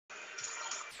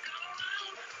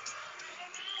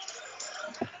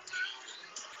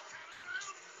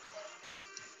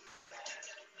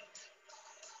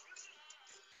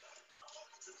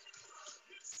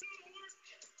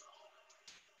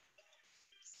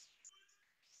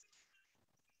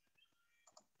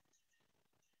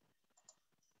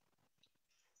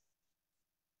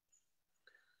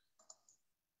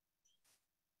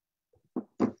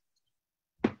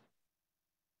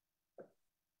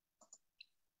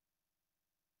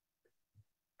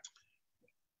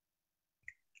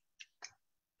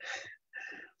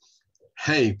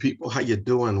Hey people, how you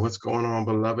doing? What's going on,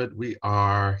 beloved? We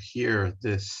are here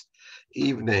this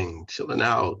evening, chilling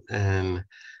out and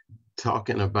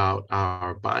talking about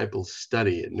our Bible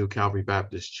study at New Calvary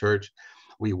Baptist Church.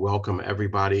 We welcome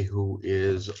everybody who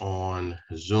is on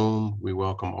Zoom. We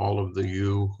welcome all of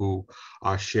you who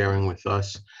are sharing with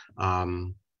us.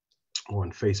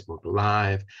 On Facebook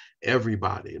Live,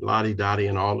 everybody, Lottie Dottie,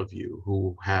 and all of you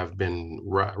who have been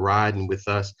riding with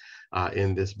us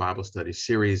in this Bible study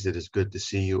series. It is good to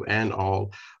see you and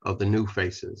all of the new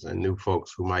faces and new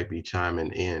folks who might be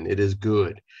chiming in. It is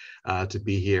good to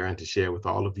be here and to share with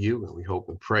all of you. And we hope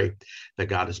and pray that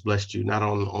God has blessed you not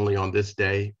only on this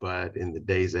day, but in the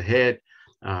days ahead.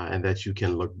 And that you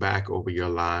can look back over your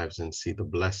lives and see the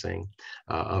blessing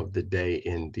of the day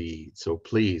indeed. So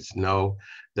please know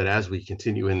that as we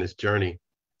continue in this journey,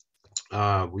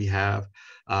 we have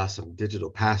some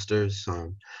digital pastors,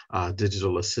 some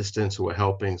digital assistants who are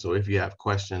helping. So if you have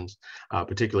questions,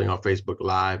 particularly on Facebook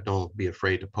Live, don't be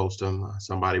afraid to post them.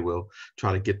 Somebody will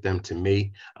try to get them to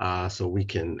me so we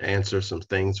can answer some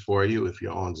things for you. If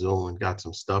you're on Zoom and got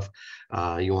some stuff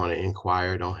you want to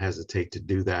inquire, don't hesitate to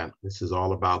do that. This is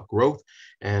all about growth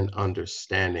and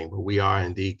understanding. But we are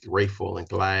indeed grateful and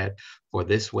glad for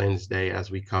this Wednesday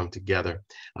as we come together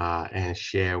and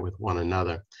share with one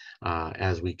another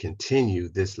as we continue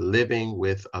this Living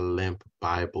with a Limp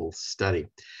Bible study.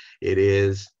 It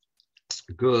is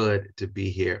good to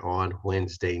be here on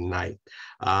Wednesday night.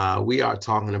 We are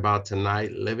talking about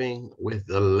tonight living with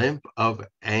the limp of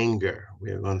anger.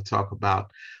 We're going to talk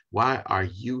about why are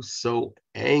you so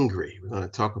angry? We're going to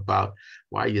talk about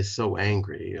why you're so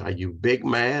angry. Are you big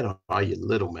mad or are you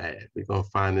little mad? We're going to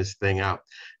find this thing out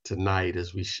tonight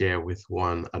as we share with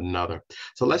one another.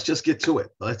 So let's just get to it.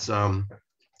 Let's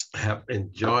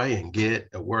enjoy and get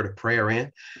a word of prayer in,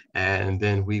 and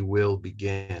then we will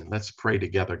begin. Let's pray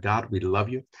together. God, we love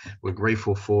you. We're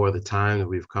grateful for the time that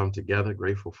we've come together,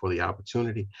 grateful for the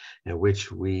opportunity in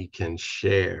which we can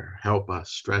share, help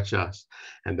us, stretch us,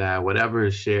 and that whatever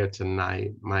is shared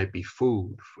tonight might be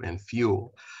food and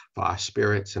fuel for our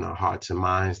spirits and our hearts and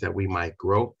minds, that we might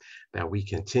grow, that we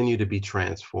continue to be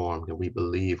transformed, and we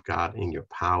believe, God, in your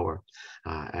power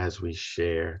as we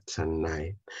share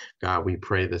tonight. God, we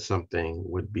pray that something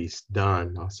would be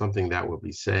done, or something that would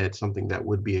be said, something that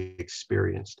would be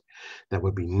experienced, that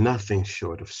would be nothing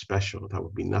short of special, that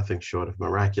would be nothing short of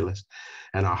miraculous,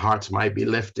 and our hearts might be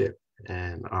lifted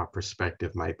and our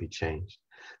perspective might be changed.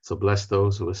 So bless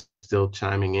those who are still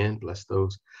chiming in, bless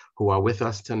those who are with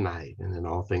us tonight, and in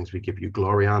all things we give you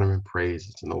glory, honor, and praise.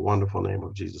 It's in the wonderful name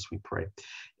of Jesus we pray.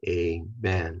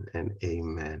 Amen and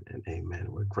amen and amen.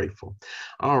 We're grateful.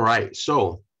 All right,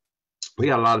 so we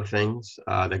got a lot of things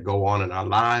that go on in our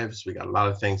lives. We got a lot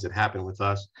of things that happen with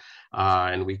us,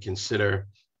 and we consider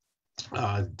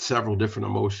several different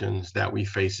emotions that we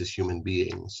face as human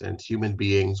beings. And human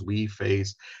beings, we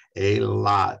face a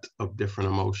lot of different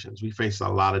emotions. We face a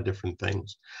lot of different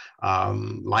things.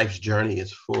 Life's journey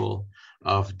is full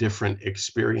of different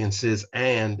experiences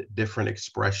and different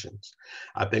expressions.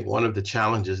 I think one of the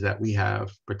challenges that we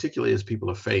have, particularly as people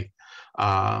of faith,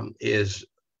 is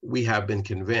we have been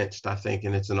convinced, I think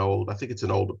it's an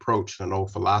old approach, an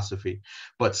old philosophy,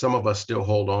 but some of us still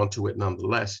hold on to it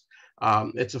nonetheless.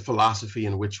 It's a philosophy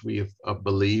in which we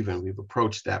believe, and we've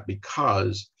approached that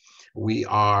because we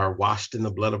are washed in the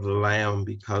blood of the Lamb,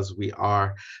 because we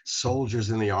are soldiers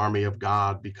in the army of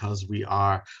God, because we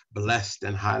are blessed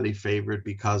and highly favored,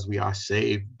 because we are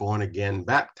saved, born again,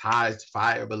 baptized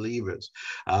fire believers.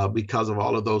 Because of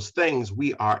all of those things,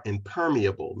 we are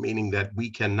impermeable, meaning that we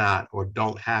cannot or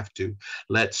don't have to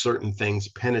let certain things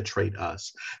penetrate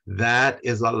us. That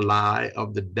is a lie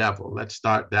of the devil. Let's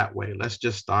start that way. Let's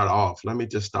just start off. Let me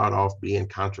just start off being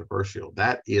controversial.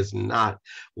 That is not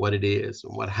what it is.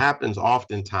 And what happens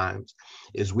oftentimes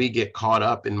is we get caught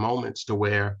up in moments to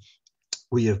where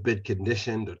we have been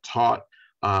conditioned or taught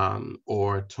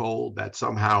or told that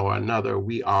somehow or another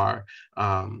we are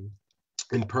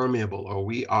impermeable or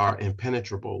we are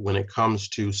impenetrable when it comes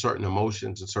to certain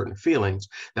emotions and certain feelings,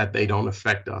 that they don't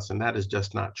affect us. And that is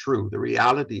just not true. The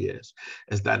reality is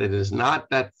that it is not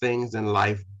that things in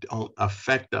life don't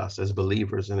affect us as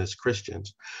believers and as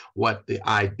Christians. What the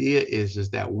idea is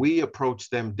that we approach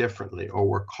them differently, or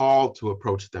we're called to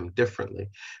approach them differently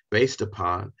based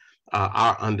upon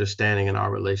our understanding and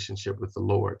our relationship with the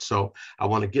Lord. So I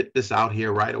want to get this out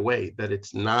here right away, that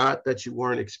it's not that you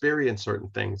won't experience certain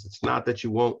things. It's not that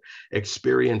you won't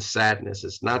experience sadness.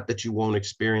 It's not that you won't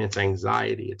experience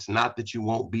anxiety. It's not that you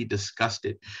won't be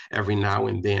disgusted every now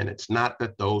and then. It's not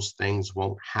that those things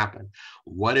won't happen.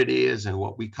 What it is and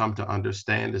what we come to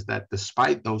understand is that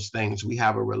despite those things, we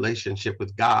have a relationship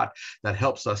with God that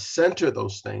helps us center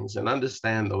those things and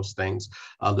understand those things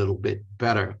a little bit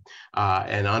better,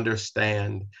 and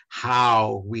understand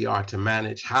how we are to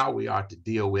manage, how we are to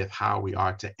deal with, how we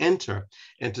are to enter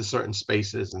into certain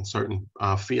spaces and certain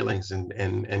feelings,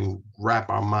 and wrap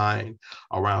our mind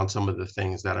around some of the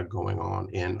things that are going on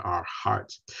in our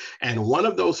hearts. And one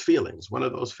of those feelings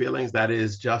that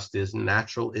is just as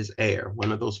natural as air,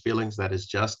 one of those feelings that is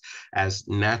just as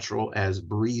natural as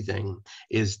breathing,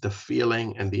 is the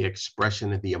feeling and the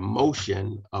expression and the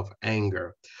emotion of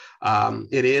anger.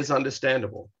 It is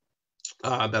understandable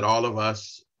that all of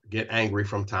us get angry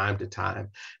from time to time.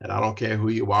 And I don't care who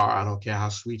you are. I don't care how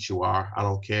sweet you are. I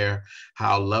don't care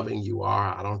how loving you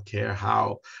are. I don't care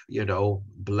how,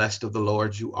 blessed of the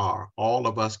Lord you are. All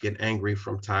of us get angry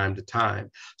from time to time.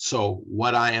 So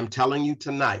what I am telling you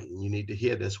tonight, and you need to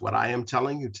hear this, what I am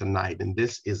telling you tonight, and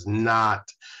this is not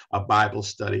a Bible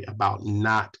study about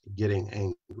not getting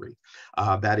angry.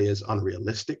 That is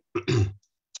unrealistic.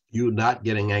 You not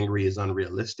getting angry is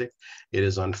unrealistic. It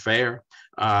is unfair.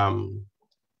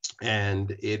 And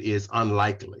it is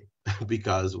unlikely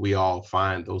because we all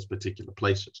find those particular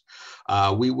places.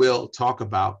 We will talk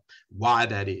about why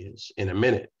that is in a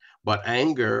minute. But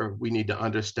anger, we need to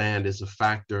understand, is a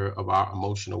factor of our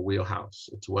emotional wheelhouse.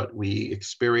 It's what we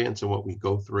experience and what we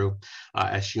go through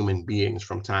as human beings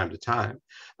from time to time.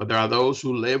 But there are those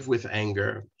who live with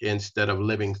anger instead of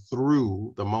living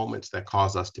through the moments that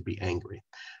cause us to be angry.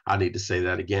 I need to say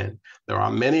that again. There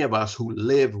are many of us who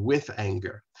live with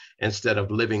anger instead of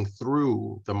living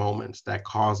through the moments that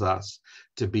cause us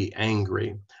to be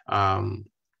angry.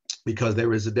 Because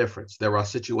there is a difference. There are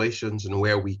situations in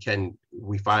where we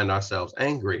find ourselves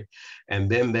angry, and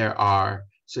then there are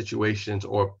situations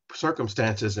or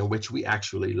circumstances in which we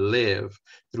actually live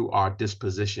through our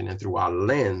disposition and through our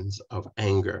lens of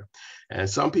anger. And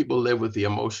some people live with the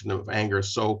emotion of anger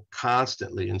so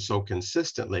constantly and so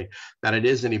consistently that it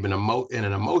isn't even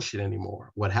an emotion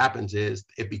anymore. What happens is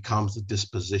it becomes a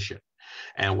disposition.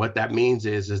 And what that means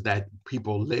is that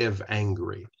people live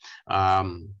angry.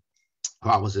 If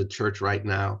I was at church right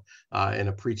now in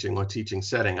a preaching or teaching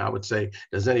setting, I would say,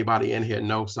 does anybody in here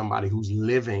know somebody who's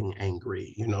living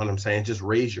angry? You know what I'm saying? Just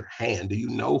raise your hand. Do you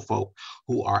know folk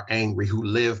who are angry, who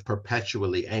live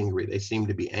perpetually angry? They seem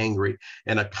to be angry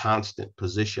in a constant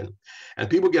position. And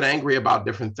people get angry about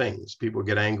different things. People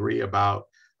get angry about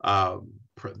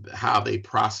how they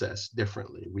process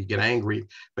differently. We get angry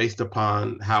based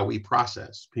upon how we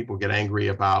process. People get angry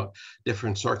about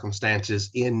different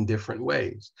circumstances in different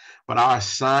ways. But our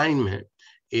assignment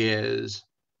is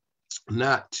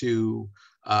not to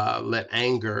let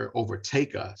anger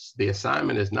overtake us. The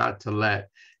assignment is not to let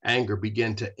anger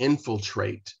begin to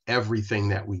infiltrate everything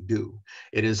that we do.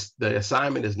 The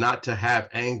assignment is not to have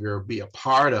anger be a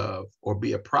part of or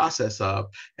be a process of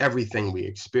everything we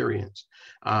experience,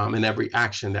 and every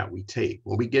action that we take.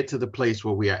 When we get to the place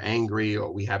where we are angry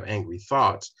or we have angry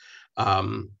thoughts,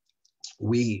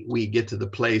 we get to the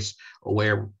place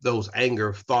where those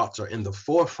anger thoughts are in the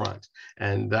forefront,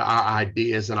 and our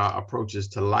ideas and our approaches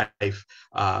to life,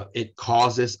 it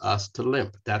causes us to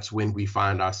limp. That's when we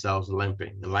find ourselves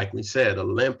limping. And like we said, a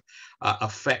limp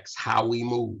affects how we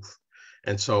move.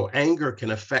 And so anger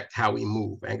can affect how we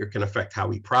move. Anger can affect how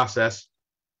we process.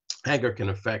 Anger can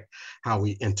affect how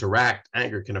we interact.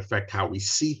 Anger can affect how we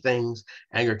see things.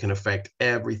 Anger can affect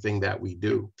everything that we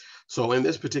do. So in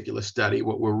this particular study,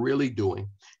 what we're really doing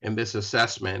in this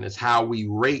assessment is how we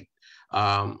rate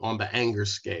on the anger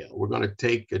scale. We're going to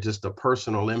take just a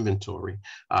personal inventory.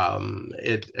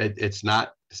 It's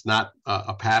not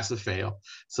a pass or fail.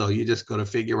 So you're just going to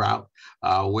figure out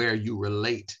where you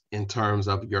relate in terms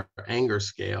of your anger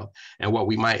scale and what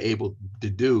we might able to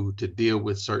do to deal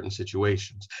with certain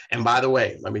situations. And by the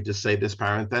way, let me just say this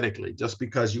parenthetically, just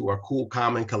because you are cool,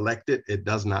 calm, and collected, it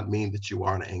does not mean that you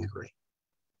aren't angry.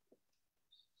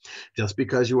 Just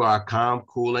because you are a calm,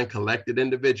 cool, and collected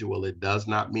individual, it does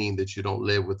not mean that you don't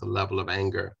live with a level of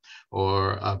anger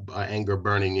or anger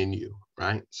burning in you,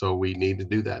 right? So we need to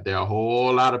do that. There are a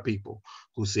whole lot of people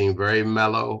who seem very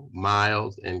mellow,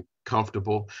 mild, and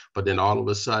comfortable, but then all of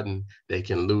a sudden they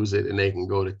can lose it and they can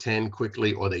go to 10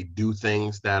 quickly, or they do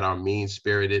things that are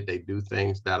mean-spirited. They do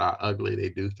things that are ugly. They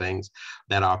do things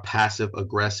that are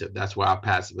passive-aggressive. That's where our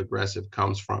passive-aggressive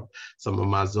comes from. Some of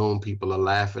my Zoom people are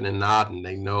laughing and nodding.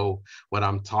 They know what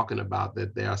I'm talking about,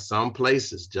 that there are some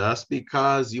places, just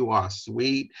because you are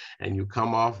sweet and you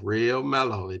come off real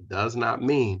mellow, it does not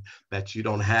mean that you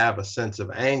don't have a sense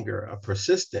of anger, a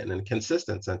persistent and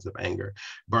consistent sense of anger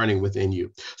burning within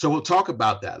you. So we'll talk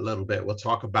about that a little bit. We'll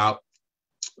talk about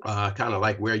kind of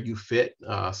like where you fit,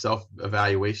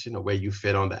 self-evaluation, or where you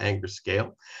fit on the anger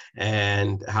scale,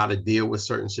 and how to deal with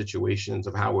certain situations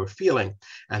of how we're feeling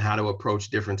and how to approach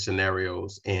different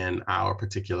scenarios in our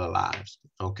particular lives.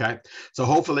 Okay, so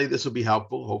hopefully this will be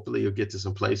helpful. Hopefully you'll get to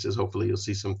some places. Hopefully you'll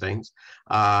see some things,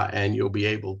 and you'll be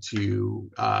able to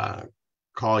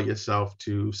call yourself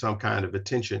to some kind of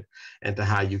attention and to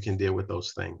how you can deal with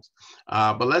those things.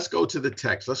 But let's go to the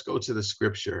text. Let's go to the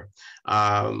scripture.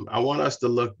 I want us to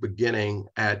look beginning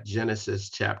at Genesis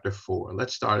chapter 4.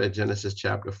 Let's start at Genesis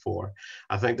chapter 4.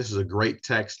 I think this is a great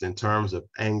text in terms of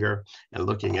anger and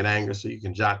looking at anger. So you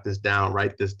can jot this down,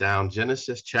 write this down.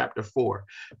 Genesis chapter 4,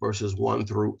 verses 1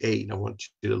 through 8. I want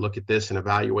you to look at this and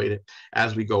evaluate it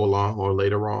as we go along or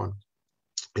later on.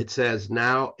 It says,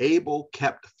 "Now Abel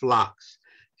kept flocks,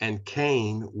 and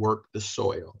Cain worked the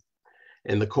soil.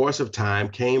 In the course of time,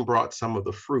 Cain brought some of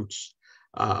the fruits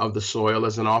of the soil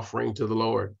as an offering to the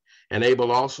Lord. And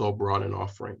Abel also brought an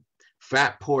offering,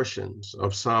 fat portions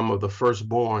of some of the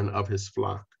firstborn of his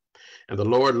flock. And the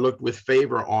Lord looked with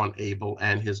favor on Abel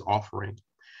and his offering.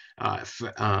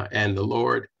 And the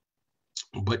Lord,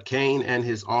 but Cain and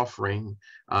his offering,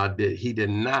 he did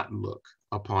not look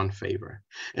upon favor.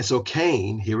 And so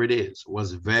Cain, here it is,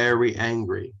 was very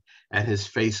angry, and his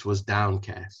face was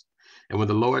downcast. And when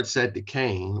the Lord said to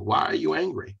Cain, 'Why are you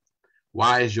angry?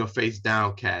 Why is your face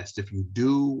downcast? If you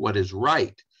do what is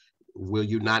right, will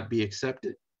you not be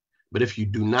accepted? But if you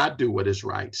do not do what is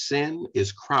right, sin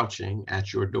is crouching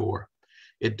at your door.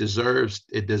 It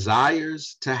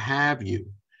desires to have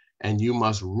you, and you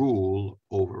must rule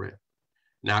over it.'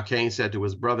 Now Cain said to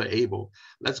his brother Abel,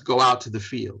 'Let's go out to the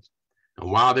field.' And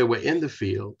while they were in the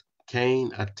field,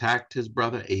 Cain attacked his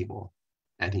brother Abel,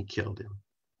 and he killed him."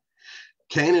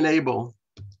 Cain and Abel,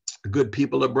 good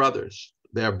people, are brothers.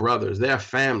 They're brothers. They're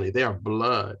family. They are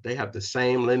blood. They have the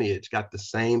same lineage, got the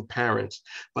same parents,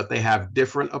 but they have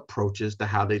different approaches to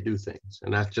how they do things.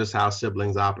 And that's just how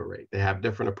siblings operate. They have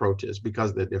different approaches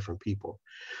because they're different people.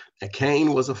 And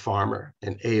Cain was a farmer,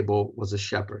 and Abel was a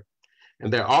shepherd.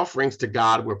 And their offerings to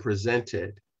God were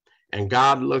presented. And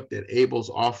God looked at Abel's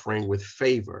offering with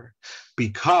favor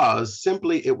because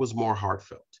simply it was more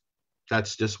heartfelt.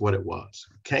 That's just what it was.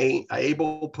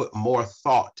 Abel put more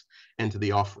thought into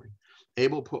the offering.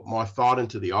 Abel put more thought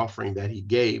into the offering that he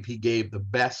gave. He gave the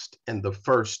best and the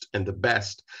first and the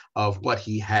best of what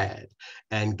he had.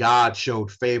 And God showed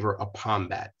favor upon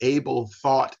that. Abel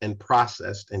thought and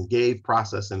processed and gave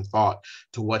process and thought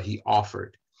to what he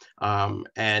offered.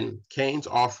 And Cain's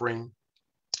offering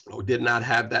did not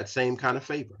have that same kind of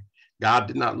favor. God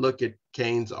did not look at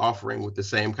Cain's offering with the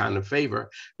same kind of favor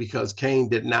because Cain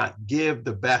did not give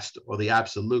the best or the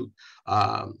absolute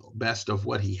best of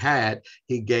what he had.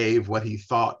 He gave what he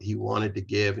thought he wanted to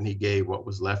give, and he gave what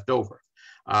was left over.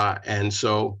 And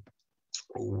so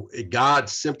God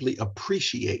simply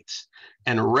appreciates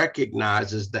and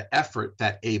recognizes the effort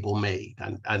that Abel made.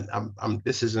 And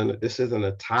this isn't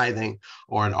a tithing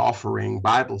or an offering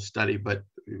Bible study, but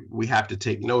we have to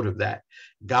take note of that.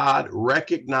 God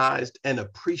recognized and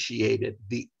appreciated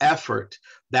the effort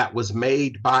that was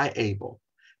made by Abel.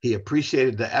 He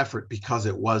appreciated the effort because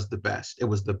it was the best. It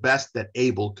was the best that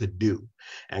Abel could do.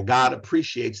 And God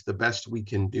appreciates the best we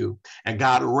can do. And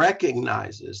God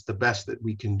recognizes the best that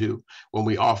we can do when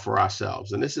we offer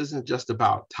ourselves. And this isn't just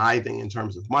about tithing in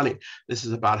terms of money. This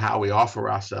is about how we offer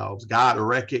ourselves. God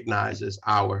recognizes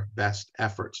our best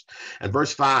efforts. And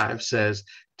verse 5 says,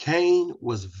 "Cain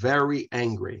was very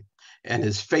angry, and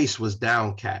his face was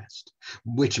downcast,"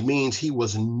 which means he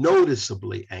was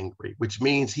noticeably angry, which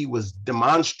means he was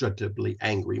demonstratively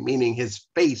angry, meaning his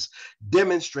face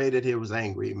demonstrated he was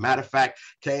angry. Matter of fact,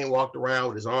 Cain walked around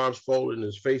with his arms folded and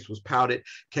his face was pouted.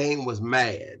 Cain was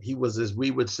mad. He was, as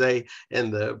we would say in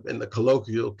the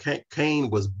colloquial, Cain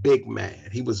was big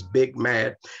mad. He was big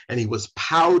mad, and he was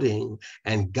pouting,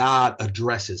 and God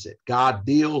addresses it. God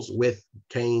deals with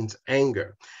Cain's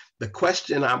anger. The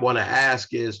question I want to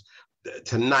ask is,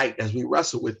 tonight, as we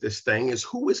wrestle with this thing, is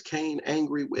who is Cain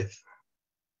angry with?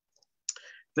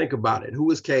 Think about it.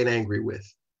 Who is Cain angry with?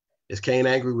 Is Cain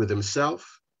angry with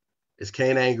himself? Is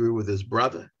Cain angry with his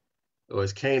brother? Or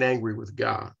is Cain angry with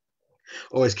God?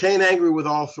 Or is Cain angry with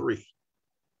all three?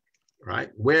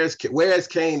 Right? Where's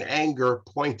Cain's anger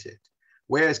pointed?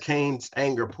 Where is Cain's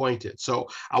anger pointed? So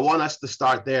I want us to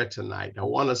start there tonight. I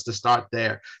want us to start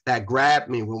there. That grabbed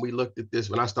me when we looked at this,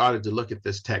 when I started to look at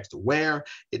this text. Where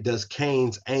does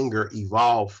Cain's anger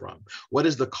evolve from? What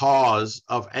is the cause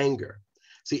of anger?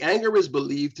 See, anger is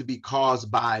believed to be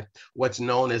caused by what's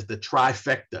known as the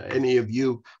trifecta. Any of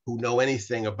you who know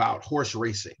anything about horse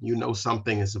racing, you know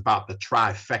something is about the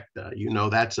trifecta. You know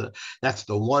that's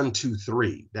the 1, 2,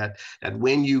 3. That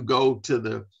when you go to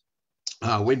the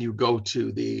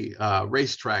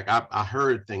racetrack, I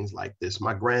heard things like this.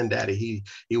 My granddaddy,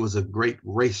 he was a great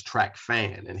racetrack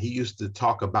fan, and he used to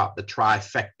talk about the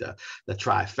trifecta. The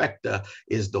trifecta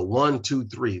is the 1, 2,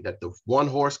 3, that the 1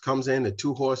 horse comes in, the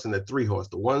 2 horse, and the 3 horse.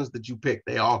 The ones that you pick,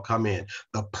 they all come in.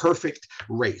 The perfect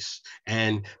race.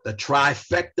 And the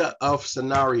trifecta of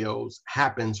scenarios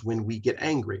happens when we get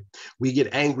angry. We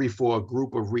get angry for a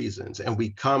group of reasons, and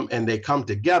they come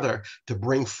together to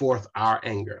bring forth our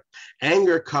anger.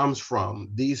 Anger comes from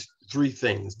these 3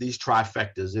 things, these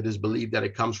trifectas. It is believed that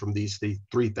it comes from these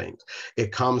 3 things.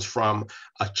 It comes from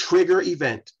a trigger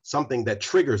event, something that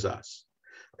triggers us.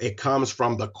 It comes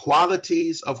from the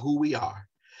qualities of who we are,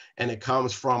 and it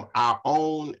comes from our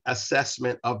own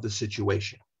assessment of the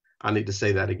situation. I need to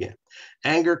say that again.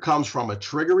 Anger comes from a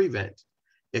trigger event.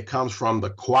 It comes from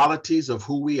the qualities of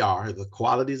who we are, the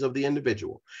qualities of the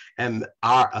individual, and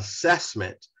our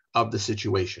assessment of the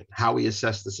situation, how we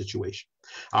assess the situation.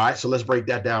 All right, so let's break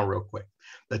that down real quick.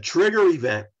 The trigger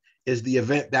event is the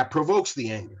event that provokes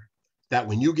the anger, that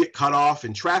when you get cut off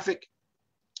in traffic,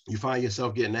 you find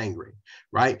yourself getting angry,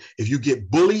 right? If you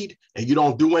get bullied and you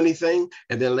don't do anything,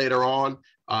 and then later on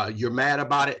you're mad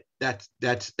about it, that's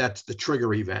the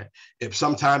trigger event.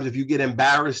 Sometimes if you get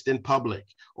embarrassed in public,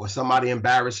 or somebody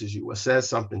embarrasses you, or says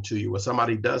something to you, or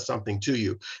somebody does something to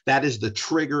you, that is the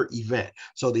trigger event.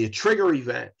 So the trigger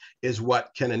event is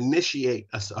what can initiate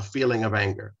a feeling of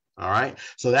anger. All right.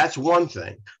 So that's one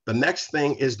thing. The next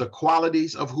thing is the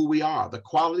qualities of who we are, the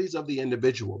qualities of the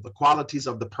individual, the qualities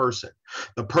of the person,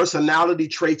 the personality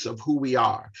traits of who we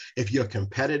are. If you're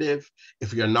competitive,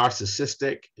 if you're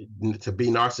narcissistic, to be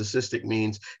narcissistic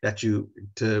means that to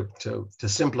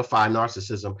simplify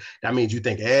narcissism, that means you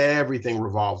think everything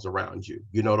revolves around you.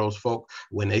 You know, those folk,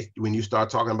 when you start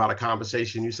talking about a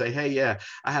conversation, you say, hey, yeah,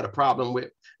 I had a problem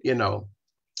with,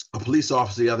 a police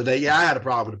officer the other day. Yeah, I had a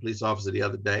problem with a police officer the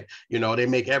other day. They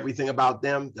make everything about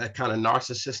them, that kind of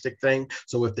narcissistic thing.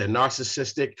 So if they're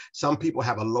narcissistic, some people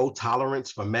have a low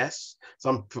tolerance for mess.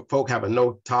 Some folk have a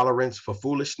no tolerance for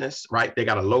foolishness, right? They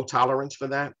got a low tolerance for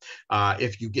that.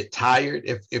 If you get tired,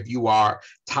 if you are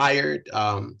tired,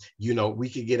 we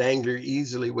can get angry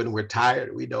easily when we're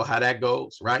tired. We know how that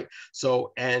goes, right?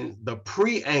 So, and the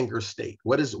pre-anger state,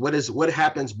 what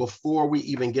happens before we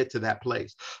even get to that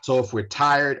place? So if we're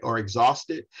tired or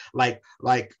exhausted, let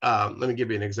me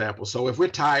give you an example. So if we're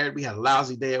tired, we had a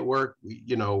lousy day at work, we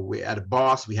had a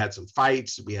boss, we had some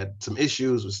fights, we had some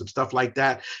issues with some stuff like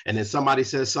that, and then somebody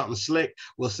says something slick,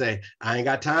 we'll say, I ain't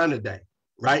got time today.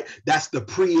 Right? That's the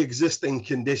pre-existing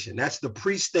condition. That's the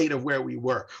pre-state of where we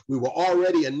were. We were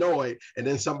already annoyed, and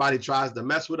then somebody tries to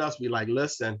mess with us. We like,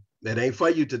 listen, that ain't for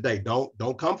you today.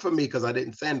 Don't come for me because I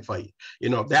didn't send for you.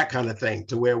 That kind of thing,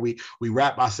 to where we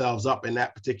wrap ourselves up in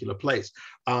that particular place.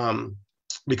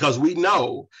 Because we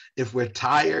know if we're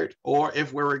tired or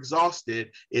if we're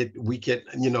exhausted, we can,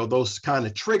 those kind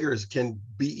of triggers can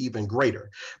be even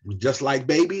greater. Just like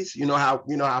babies,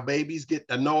 how babies get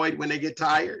annoyed when they get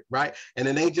tired, right? And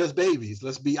it ain't just babies.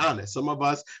 Let's be honest. Some of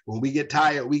us, when we get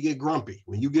tired, we get grumpy.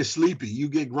 When you get sleepy, you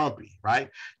get grumpy, right?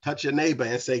 Touch your neighbor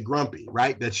and say grumpy,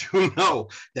 right? That you know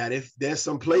that if there's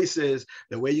some places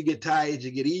the way you get tired, you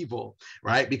get evil,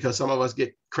 right? Because some of us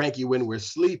get cranky when we're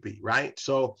sleepy, right?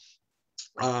 So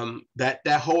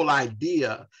that whole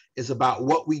idea is about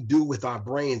what we do with our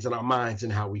brains and our minds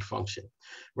and how we function,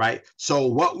 right? So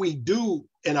what we do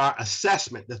in our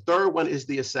assessment, the third one is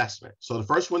the assessment. So the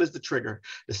first one is the trigger.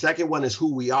 The second one is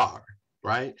who we are,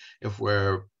 right? If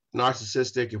we're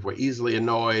narcissistic, if we're easily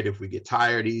annoyed, if we get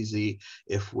tired easy,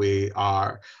 if we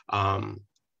are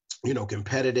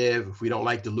competitive, if we don't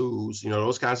like to lose,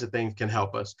 those kinds of things can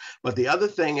help us. But the other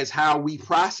thing is how we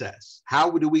process. How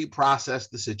do we process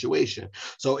the situation?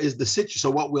 So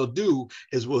what we'll do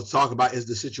is we'll talk about, is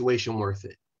the situation worth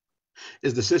it?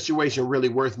 Is the situation really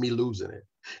worth me losing it?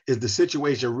 Is the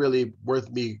situation really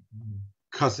worth me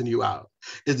cussing you out?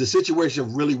 Is the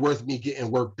situation really worth me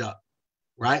getting worked up?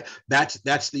 Right?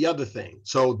 That's the other thing.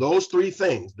 So those 3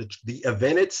 things, the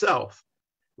event itself,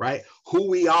 right? Who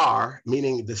we are,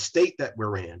 meaning the state that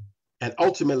we're in, and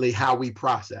ultimately how we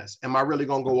process. Am I really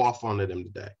going to go off on them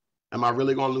today? Am I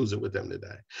really going to lose it with them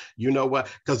today? You know what?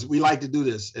 Because we like to do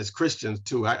this as Christians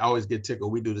too. I always get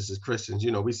tickled. We do this as Christians.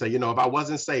 We say, if I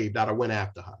wasn't saved, I'd have went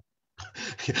after her.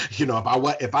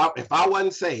 If I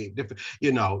wasn't saved, if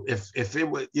it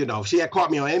was, if she had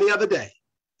caught me on any other day,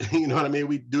 you know what I mean?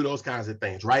 We do those kinds of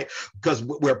things, right? Because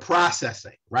we're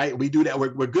processing, right? We do that.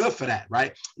 We're good for that,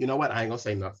 right? You know what? I ain't gonna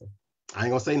say nothing. I ain't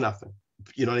gonna say nothing.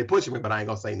 They pushing me, but I ain't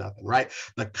gonna say nothing, right?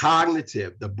 The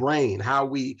cognitive, the brain, how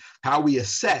we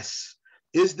assess.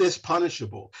 Is this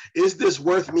punishable? Is this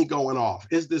worth me going off?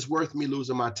 Is this worth me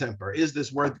losing my temper? Is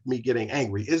this worth me getting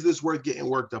angry? Is this worth getting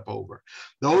worked up over?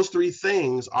 Those three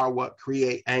things are what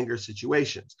create anger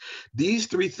situations. These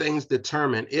three things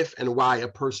determine if and why a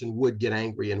person would get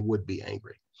angry and would be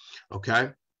angry.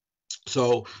 Okay.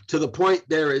 So to the point,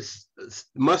 there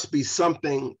must be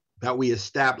something that we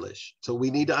establish. So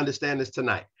we need to understand this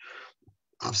tonight.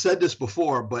 I've said this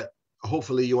before, but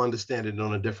hopefully you understand it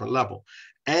on a different level.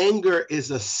 Anger is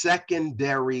a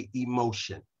secondary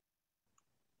emotion.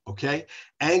 Okay?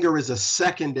 Anger is a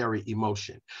secondary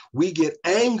emotion. We get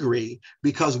angry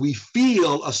because we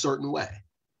feel a certain way,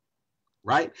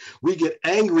 right? We get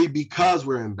angry because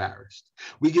we're embarrassed.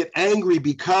 We get angry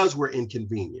because we're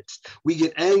inconvenienced. We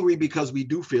get angry because we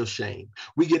do feel shame.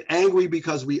 We get angry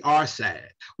because we are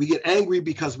sad. We get angry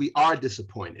because we are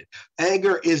disappointed.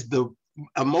 Anger is the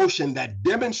emotion that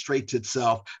demonstrates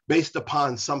itself based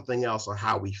upon something else or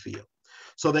how we feel.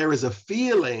 So there is a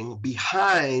feeling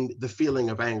behind the feeling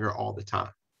of anger all the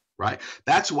time, right?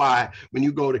 That's why when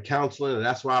you go to counseling, and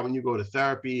that's why when you go to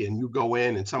therapy and you go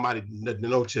in and somebody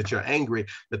notes that you're angry,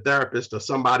 the therapist or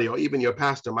somebody or even your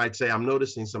pastor might say, I'm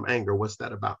noticing some anger. What's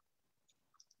that about?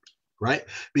 Right?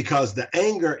 Because the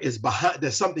anger is behind,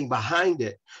 there's something behind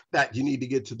it that you need to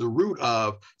get to the root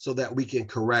of so that we can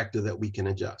correct or that we can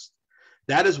adjust.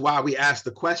 That is why we asked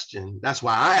the question. That's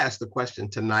why I asked the question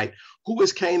tonight, who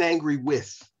is Cain angry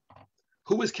with?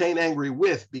 Who is Cain angry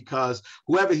with? Because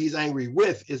whoever he's angry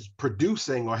with is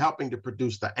producing or helping to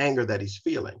produce the anger that he's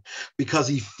feeling, because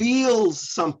he feels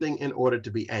something in order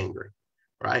to be angry,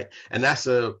 right? And that's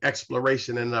an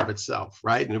exploration in and of itself,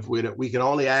 right? And if we can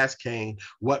only ask Cain,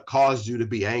 what caused you to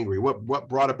be angry? What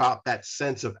brought about that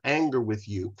sense of anger with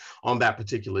you on that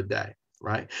particular day,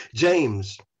 right?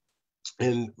 James,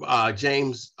 in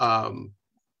James, a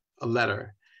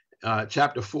letter,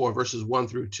 chapter 4, verses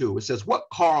 1-2, it says, what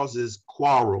causes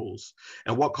quarrels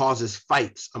and what causes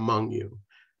fights among you?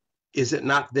 Is it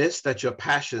not this, that your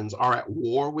passions are at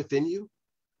war within you?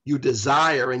 You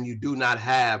desire and you do not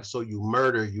have, so you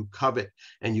murder, you covet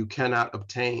and you cannot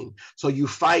obtain. So you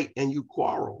fight and you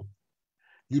quarrel.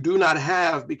 You do not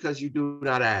have because you do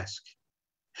not ask.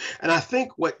 And I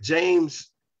think what James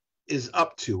is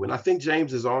up to, and I think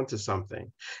James is on to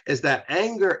something, is that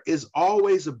anger is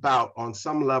always about, on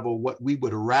some level, what we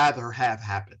would rather have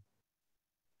happen.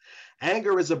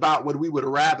 Anger is about what we would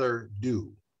rather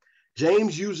do.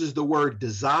 James uses the word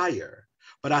desire,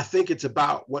 but I think it's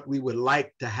about what we would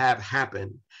like to have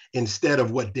happen instead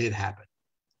of what did happen,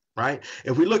 right?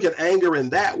 If we look at anger in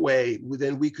that way,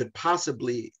 then we could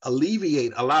possibly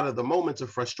alleviate a lot of the moments of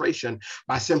frustration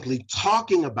by simply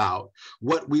talking about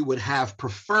what we would have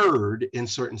preferred in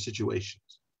certain situations.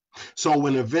 So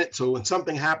when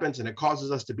something happens and it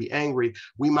causes us to be angry,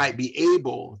 we might be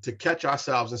able to catch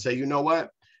ourselves and say, you know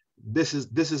what? This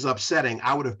is upsetting.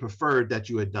 I would have preferred that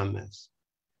you had done this.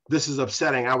 This is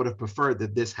upsetting. I would have preferred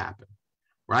that this happened,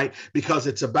 right? Because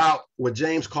it's about what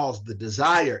James calls the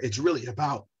desire. It's really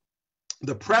about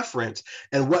the preference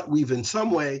and what we've in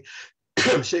some way,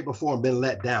 shape or form been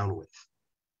let down with,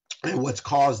 and what's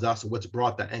caused us, what's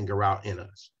brought the anger out in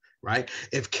us, right?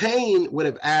 If Cain would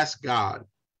have asked God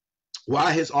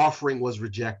why his offering was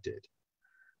rejected,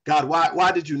 God,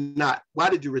 why did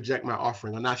you reject my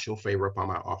offering or not show favor upon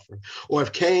my offering? Or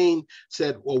if Cain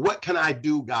said, well, what can I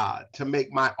do, God, to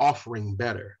make my offering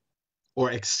better or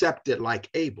accept it like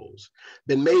Abel's?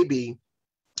 Then maybe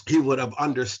he would have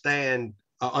understood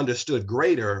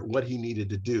greater what he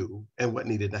needed to do and what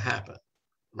needed to happen,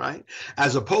 right?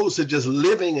 As opposed to just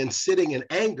living and sitting in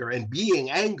anger and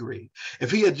being angry. If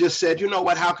he had just said, you know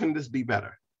what, how can this be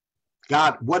better?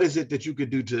 God, what is it that you could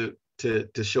do to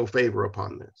show favor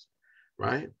upon this,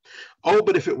 right? Oh,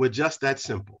 but if it were just that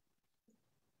simple,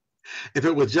 if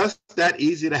it were just that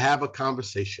easy to have a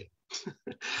conversation.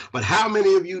 But how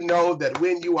many of you know that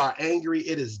when you are angry,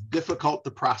 it is difficult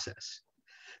to process?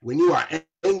 When you are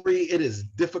angry, it is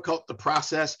difficult to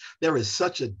process. There is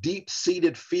such a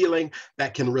deep-seated feeling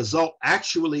that can result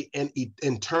actually in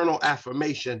internal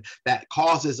affirmation that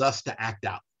causes us to act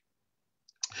out.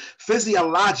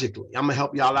 Physiologically, I'm gonna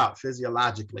help y'all out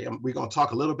physiologically. We're gonna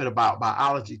talk a little bit about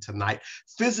biology tonight.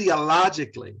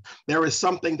 Physiologically, there is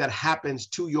something that happens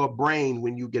to your brain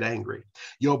when you get angry.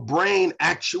 Your brain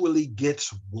actually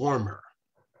gets warmer.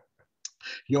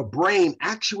 Your brain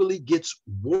actually gets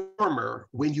warmer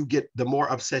when you get, the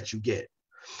more upset you get.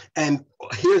 And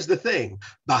here's the thing,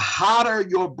 the hotter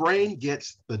your brain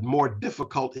gets, the more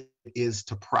difficult it is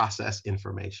to process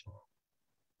information.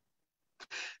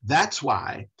 That's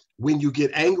why when you get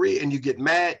angry and you get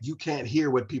mad, you can't hear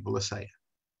what people are saying.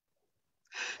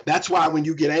 That's why when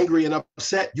you get angry and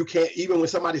upset, you can't, even when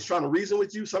somebody's trying to reason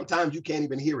with you, sometimes you can't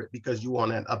even hear it because you're on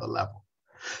that other level.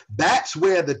 That's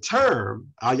where the term,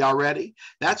 are y'all ready?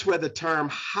 That's where the term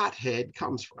hothead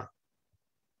comes from.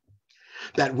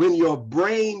 That when your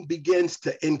brain begins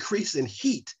to increase in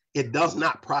heat, it does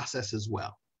not process as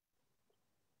well.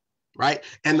 Right?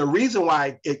 And the reason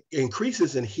why it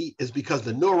increases in heat is because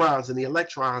the neurons and the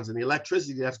electrons and the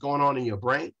electricity that's going on in your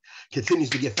brain continues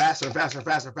to get faster and faster and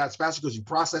faster and faster, faster because you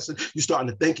process it, you're starting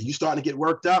to think, and you're starting to get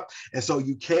worked up. And so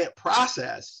you can't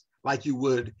process like you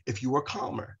would if you were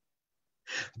calmer.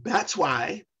 That's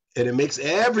why, and it makes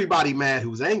everybody mad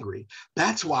who's angry.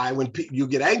 That's why when you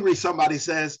get angry, somebody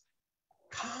says,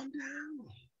 calm down,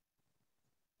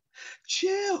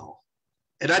 chill.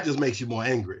 And that just makes you more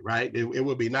angry, right? It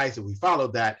would be nice if we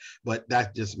followed that, but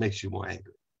that just makes you more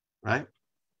angry, right?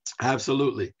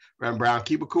 Absolutely. Reverend Brown,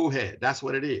 keep a cool head. That's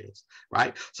what it is,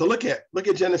 right? So look at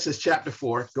Genesis chapter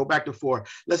 4. Go back to 4.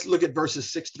 Let's look at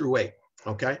verses 6 through 8,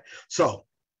 okay? So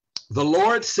the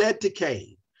Lord said to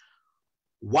Cain,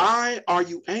 why are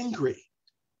you angry?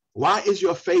 Why is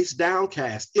your face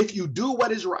downcast? If you do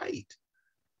what is right,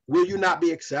 will you not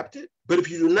be accepted? But if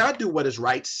you do not do what is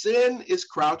right, sin is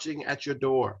crouching at your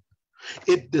door.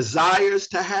 It desires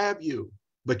to have you,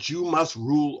 but you must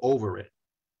rule over it.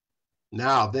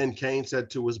 Now, then Cain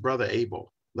said to his brother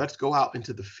Abel, let's go out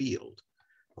into the field.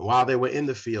 And while they were in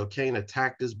the field, Cain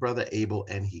attacked his brother Abel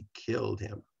and he killed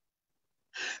him.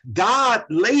 God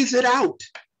lays it out.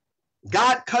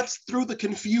 God cuts through the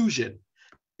confusion.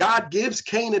 God gives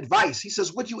Cain advice. He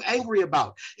says, what are you angry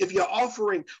about? If your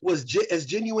offering was as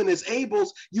genuine as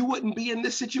Abel's, you wouldn't be in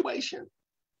this situation.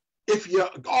 If your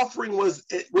offering was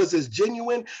as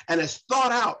genuine and as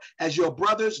thought out as your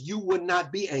brother's, you would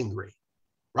not be angry,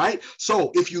 right?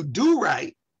 So if you do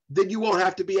right, then you won't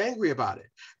have to be angry about it.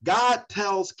 God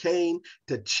tells Cain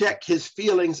to check his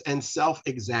feelings and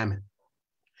self-examine.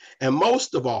 And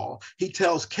most of all, he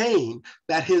tells Cain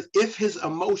that if his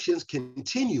emotions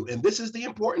continue, and this is the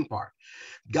important part,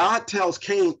 God tells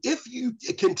Cain, if you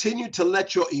continue to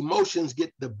let your emotions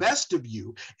get the best of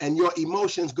you and your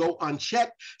emotions go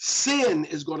unchecked, sin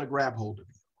is going to grab hold of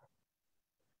you.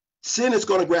 Sin is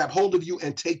going to grab hold of you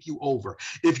and take you over.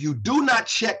 If you do not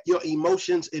check your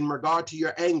emotions in regard to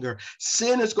your anger,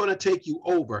 sin is going to take you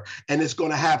over and it's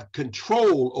going to have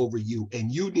control over you,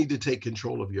 and you need to take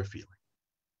control of your feelings.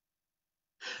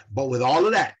 But with all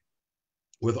of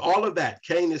that,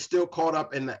 Cain is still caught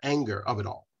up in the anger of it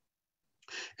all.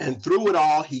 And through it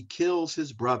all, he kills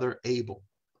his brother Abel.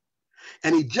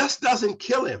 And he just doesn't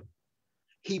kill him.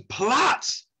 He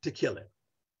plots to kill him.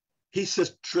 He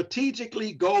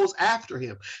strategically goes after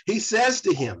him. He says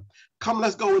to him, come,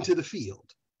 let's go into the field.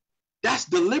 That's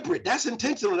deliberate. That's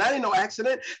intentional. That ain't no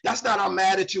accident. That's not, I'm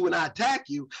mad at you and I attack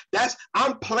you. That's,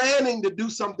 I'm planning to do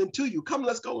something to you. Come,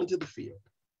 let's go into the field.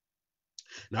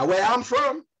 Now, where I'm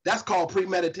from, that's called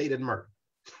premeditated murder.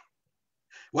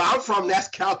 Where I'm from, that's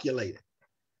calculated,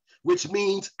 which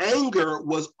means anger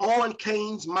was on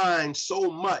Cain's mind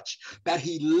so much that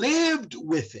he lived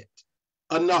with it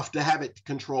enough to have it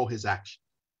control his action.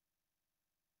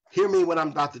 Hear me what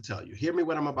I'm about to tell you. Hear me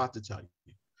what I'm about to tell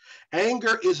you.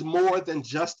 Anger is more than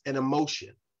just an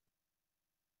emotion,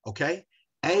 okay?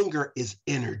 Anger is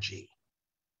energy.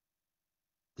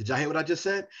 Did y'all hear what I just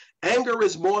said? Anger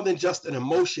is more than just an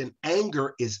emotion.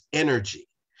 Anger is energy.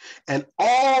 And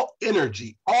all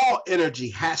energy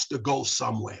has to go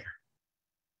somewhere.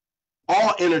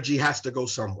 All energy has to go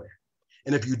somewhere.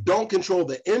 And if you don't control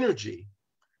the energy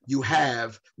you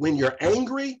have when you're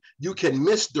angry, you can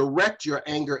misdirect your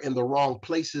anger in the wrong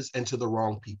places and to the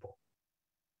wrong people.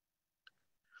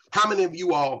 How many of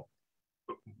you all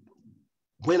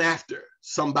went after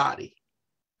somebody?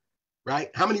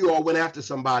 Right? How many of you all went after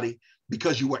somebody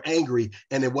because you were angry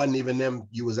and it wasn't even them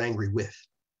you was angry with?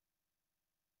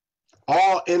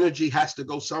 All energy has to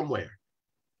go somewhere.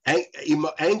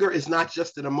 Anger is not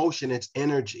just an emotion, it's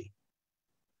energy.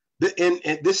 And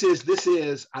this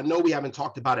is, I know we haven't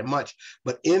talked about it much,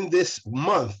 but in this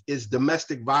month is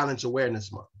Domestic Violence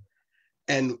Awareness Month.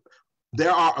 And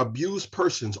There are abused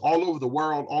persons all over the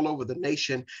world, all over the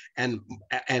nation, and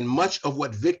much of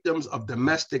what victims of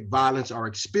domestic violence are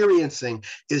experiencing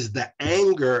is the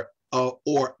anger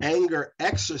or anger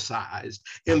exercised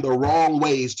in the wrong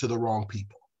ways to the wrong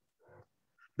people.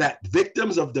 That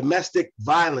victims of domestic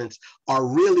violence are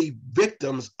really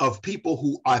victims of people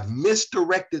who have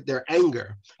misdirected their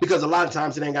anger, because a lot of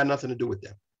times it ain't got nothing to do with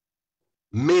them.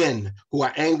 Men who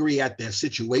are angry at their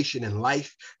situation in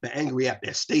life, they're angry at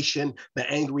their station, they're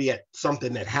angry at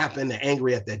something that happened, they're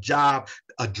angry at their job,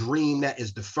 a dream that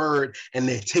is deferred, and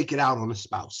they take it out on the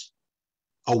spouse.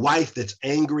 A wife that's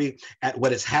angry at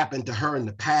what has happened to her in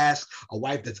the past, a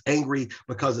wife that's angry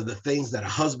because of the things that a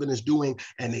husband is doing,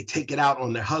 and they take it out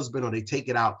on their husband or they take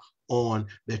it out on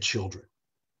their children.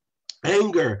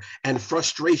 Anger and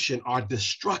frustration are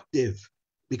destructive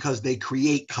because they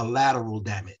create collateral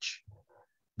damage.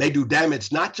 They do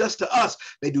damage not just to us,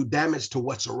 they do damage to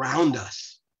what's around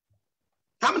us.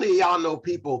 How many of y'all know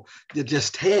people that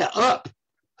just tear up?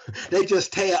 They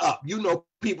just tear up. You know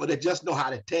people that just know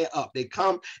how to tear up. They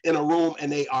come in a room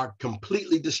and they are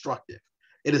completely destructive.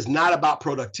 It is not about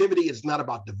productivity. It's not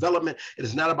about development. It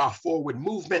is not about forward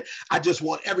movement. I just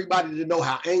want everybody to know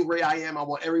how angry I am. I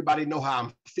want everybody to know how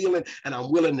I'm feeling, and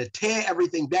I'm willing to tear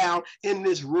everything down in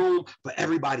this room for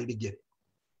everybody to get it.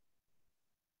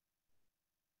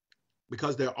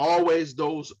 Because there are always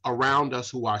those around us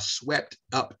who are swept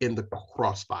up in the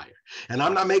crossfire. And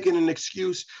I'm not making an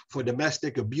excuse for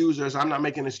domestic abusers. I'm not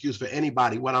making an excuse for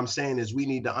anybody. What I'm saying is we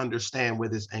need to understand where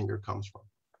this anger comes from.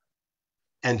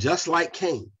 And just like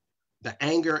Cain, the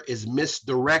anger is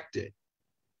misdirected.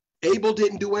 Abel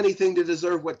didn't do anything to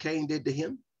deserve what Cain did to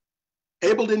him.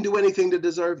 Abel didn't do anything to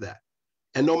deserve that.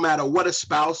 And no matter what a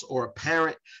spouse or a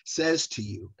parent says to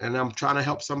you, and I'm trying to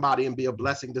help somebody and be a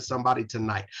blessing to somebody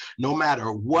tonight, no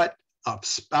matter what a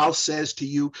spouse says to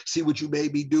you, see what you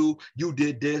made me do, you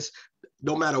did this,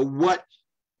 no matter what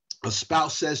a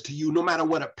spouse says to you, no matter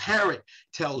what a parent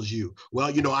tells you, well,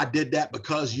 you know, I did that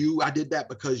because you,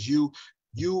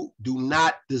 you do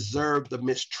not deserve the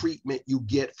mistreatment you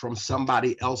get from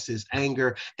somebody else's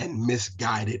anger and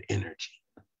misguided energy.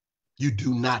 You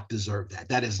do not deserve that.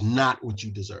 That is not what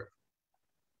you deserve.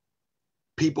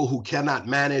 People who cannot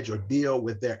manage or deal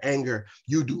with their anger,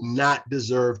 you do not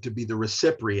deserve to be the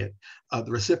recipient of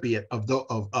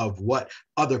what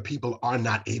other people are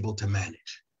not able to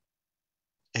manage.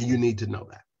 And you need to know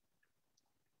that.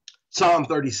 Psalm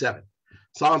 37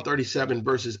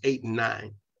 verses 8 and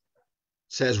 9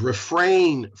 says,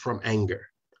 refrain from anger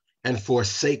and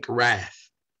forsake wrath.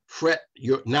 Fret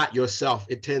not yourself.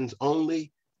 It tends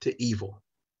only to evil.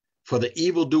 For the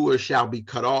evildoer shall be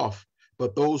cut off,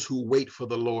 but those who wait for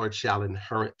the Lord shall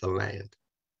inherit the land.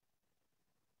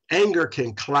 Anger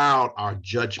can cloud our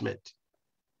judgment.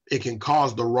 It can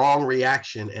cause the wrong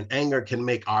reaction, and anger can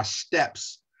make our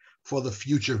steps for the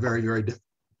future very, very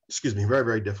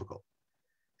difficult.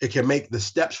 It can make the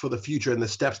steps for the future and the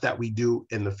steps that we do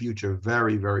in the future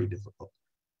very, very difficult.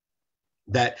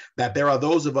 That there are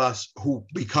those of us who,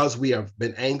 because we have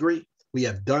been angry, we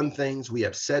have done things, we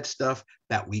have said stuff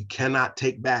that we cannot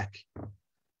take back,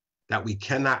 that we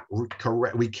cannot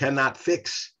correct, we cannot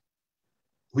fix.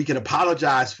 We can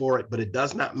apologize for it, but it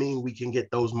does not mean we can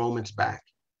get those moments back.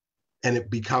 And it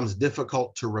becomes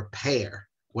difficult to repair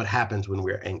what happens when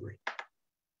we're angry.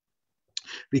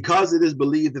 Because it is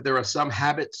believed that there are some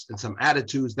habits and some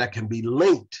attitudes that can be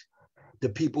linked to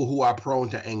people who are prone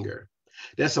to anger.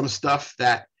 There's some stuff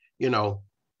that, you know,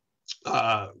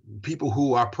 people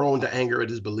who are prone to anger,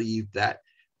 it is believed that,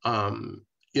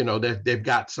 you know, they've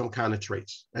got some kind of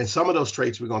traits. And some of those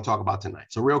traits we're going to talk about tonight.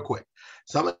 So real quick,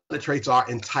 some of the traits are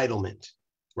entitlement,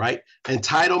 right?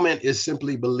 Entitlement is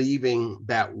simply believing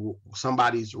that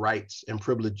somebody's rights and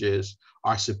privileges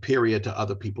are superior to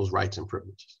other people's rights and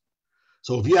privileges.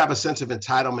 So if you have a sense of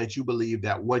entitlement, you believe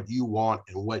that what you want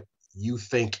and what you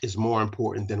think is more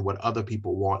important than what other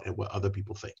people want and what other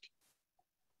people think.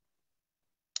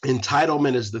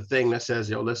 Entitlement is the thing that says,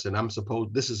 yo, listen,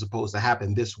 this is supposed to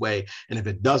happen this way. And if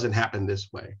it doesn't happen this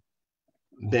way,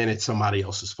 then it's somebody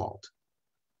else's fault.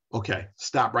 Okay,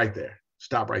 stop right there.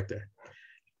 Stop right there.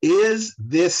 Is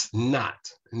this not,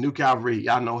 New Calvary,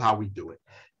 y'all know how we do it.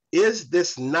 Is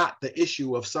this not the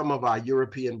issue of some of our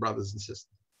European brothers and sisters?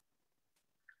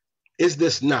 Is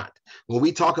this not? When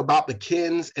we talk about the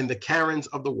Kens and the Karens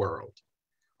of the world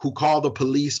who call the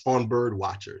police on bird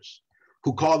watchers,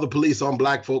 who call the police on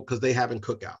Black folk because they having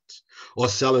cookouts or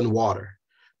selling water,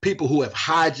 people who have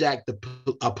hijacked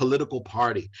a political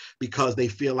party because they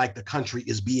feel like the country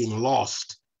is being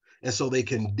lost. And so they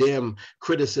condemn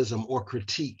criticism or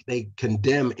critique. They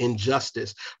condemn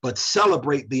injustice, but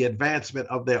celebrate the advancement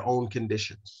of their own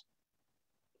conditions.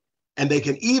 And they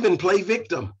can even play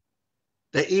victim.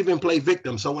 They even play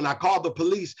victim. So when I call the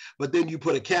police, but then you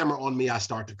put a camera on me, I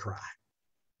start to cry.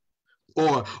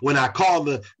 Or when I call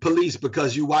the police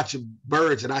because you watch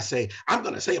birds and I say, I'm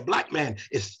going to say a black man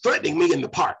is threatening me in the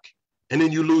park. And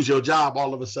then you lose your job,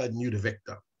 all of a sudden you're the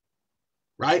victim,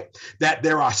 right? That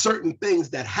there are certain things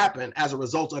that happen as a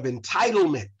result of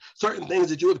entitlement, certain things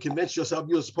that you have convinced yourself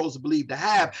you're supposed to believe to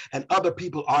have, and other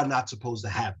people are not supposed to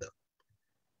have them.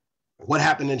 What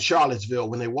happened in Charlottesville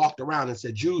when they walked around and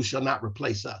said, Jews shall not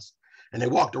replace us. And they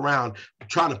walked around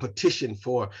trying to petition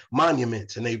for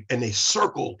monuments, and they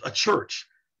circled a church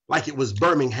like it was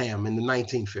Birmingham in the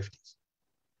 1950s.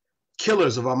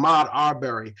 Killers of Ahmaud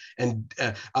Arbery and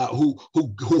who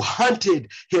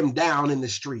hunted him down in the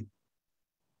street,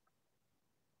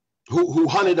 who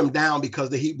hunted him down because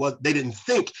they didn't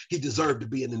think he deserved to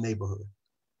be in the neighborhood.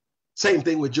 Same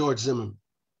thing with George Zimmerman,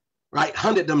 right?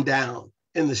 Hunted them down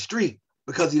in the street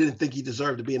because he didn't think he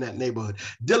deserved to be in that neighborhood.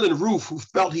 Dylan Roof, who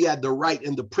felt he had the right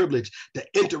and the privilege to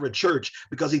enter a church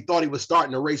because he thought he was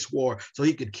starting a race war so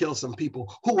he could kill some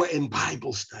people who were in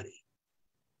Bible study.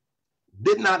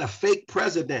 Did not a fake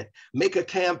president make a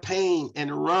campaign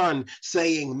and run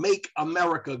saying, make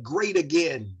America great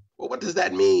again? Well, what does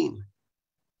that mean?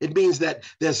 It means that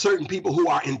there's certain people who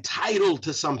are entitled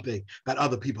to something that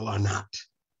other people are not.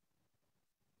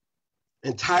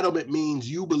 Entitlement means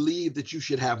you believe that you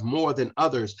should have more than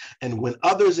others. And when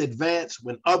others advance,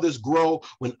 when others grow,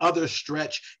 when others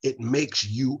stretch, it makes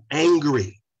you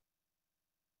angry.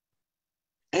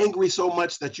 Angry so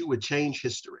much that you would change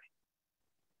history.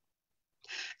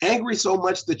 Angry so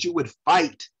much that you would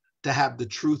fight to have the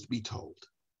truth be told.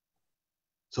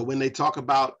 So when they talk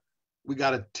about, we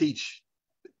got to teach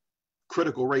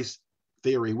critical race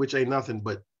theory, which ain't nothing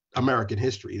but American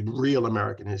history, real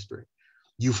American history.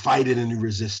 You fight it and you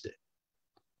resist it.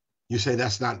 You say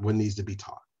that's not what needs to be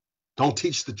taught. Don't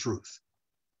teach the truth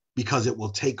because it will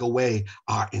take away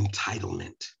our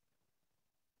entitlement.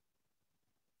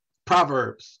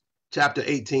 Proverbs chapter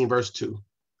 18, verse 2.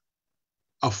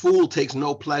 A fool takes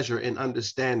no pleasure in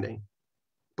understanding,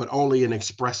 but only in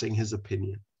expressing his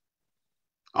opinion.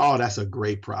 Oh, that's a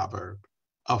great proverb.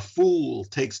 A fool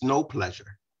takes no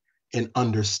pleasure in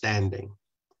understanding,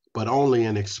 but only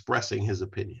in expressing his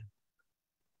opinion.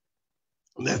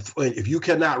 If you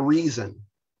cannot reason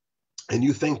and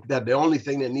you think that the only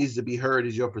thing that needs to be heard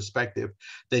is your perspective,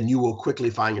 then you will quickly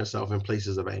find yourself in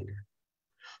places of anger.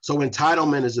 So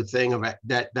entitlement is a thing of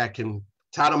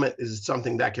entitlement is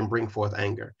something that can bring forth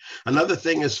anger. Another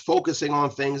thing is focusing on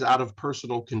things out of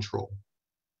personal control.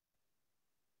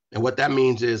 And what that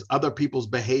means is other people's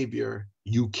behavior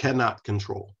you cannot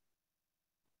control.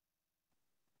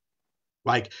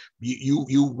 Like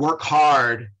you work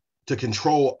hard to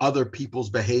control other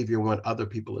people's behavior when other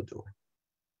people are doing.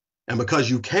 And because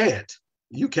you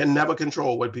can never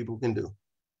control what people can do.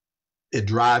 It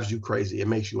drives you crazy. It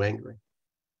makes you angry.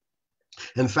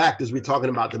 In fact, as we're talking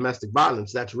about domestic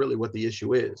violence, that's really what the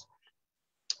issue is.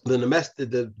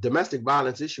 The domestic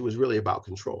violence issue is really about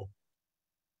control.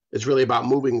 It's really about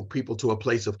moving people to a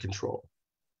place of control.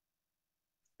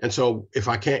 And so if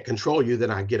I can't control you,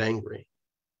 then I get angry.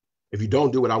 If you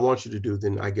don't do what I want you to do,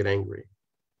 then I get angry.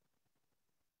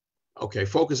 Okay,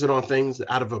 focusing on things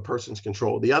out of a person's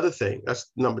control. The other thing,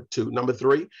 that's number two. Number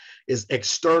three is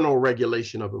external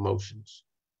regulation of emotions.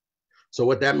 So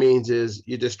what that means is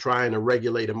you're just trying to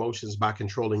regulate emotions by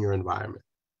controlling your environment,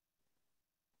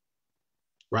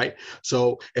 right?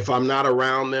 So if I'm not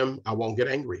around them, I won't get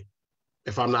angry.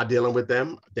 If I'm not dealing with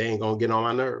them, they ain't gonna get on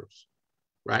my nerves,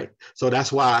 right? So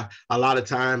that's why a lot of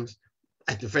times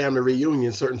at the family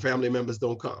reunion, certain family members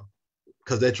don't come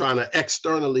because they're trying to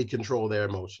externally control their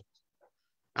emotions.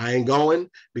 I ain't going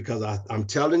because I'm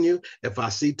telling you, if I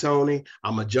see Tony,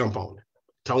 I'm gonna jump on it.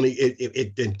 Tony,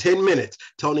 in 10 minutes,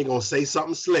 Tony gonna say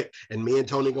something slick, and me and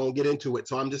Tony gonna get into it.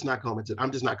 So I'm just not coming to the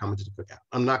cookout.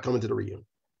 I'm not coming to the reunion,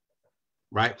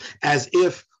 right? As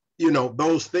if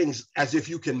those things, as if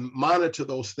you can monitor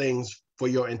those things for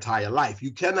your entire life.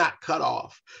 You cannot cut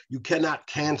off. You cannot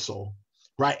cancel,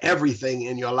 right? Everything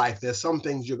in your life. There's some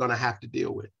things you're gonna have to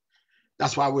deal with.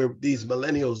 That's why these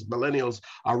millennials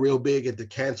are real big into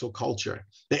cancel culture.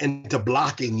 They're into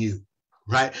blocking you.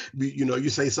 Right? You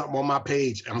say something on my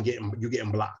page, you're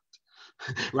getting blocked.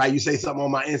 Right? You say something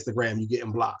on my Instagram, you're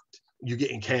getting blocked. You're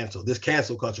getting canceled. This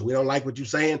cancel culture. We don't like what you're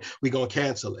saying, we're gonna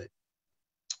cancel it.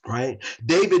 right?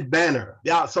 David Banner.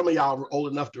 Yeah, some of y'all are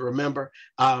old enough to remember.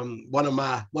 One of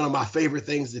my favorite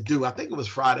things to do. I think it was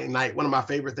Friday night. One of my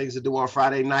favorite things to do on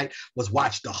Friday night was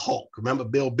watch the Hulk. Remember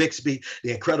Bill Bixby,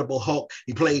 the Incredible Hulk?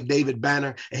 He played David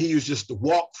Banner, and he used just to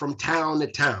walk from town to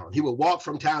town. He would walk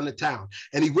from town to town,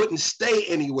 and he wouldn't stay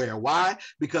anywhere. Why?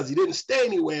 Because he didn't stay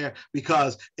anywhere.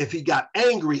 Because if he got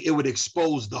angry, it would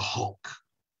expose the Hulk.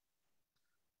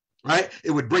 Right?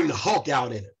 It would bring the Hulk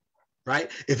out in it.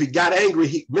 Right? If he got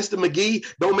angry, Mr. McGee,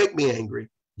 don't make me angry.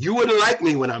 You wouldn't like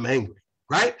me when I'm angry,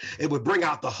 right? It would bring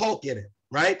out the Hulk in it,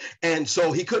 right? And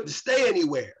so he couldn't stay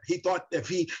anywhere. He thought if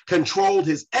he controlled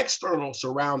his external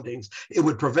surroundings, it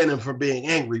would prevent him from being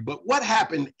angry. But what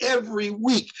happened every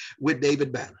week with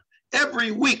David Banner?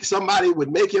 Every week somebody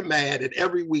would make him mad, and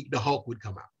every week the Hulk would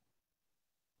come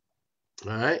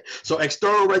out. All right. So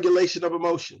external regulation of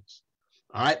emotions.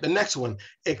 All right, the next one,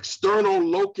 external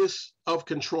locus of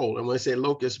control. And when I say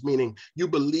locus, meaning you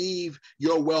believe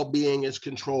your well-being is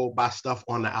controlled by stuff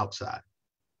on the outside.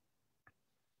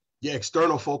 Your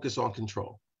external focus on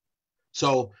control.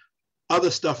 So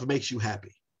other stuff makes you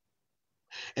happy.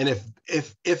 And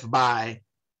if by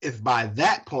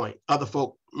that point other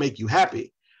folk make you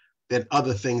happy, then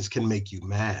other things can make you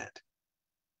mad.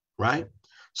 Right?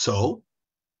 So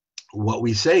what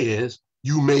we say is,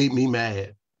 you made me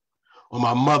mad. Or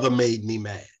my mother made me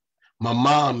mad. My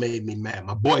mom made me mad.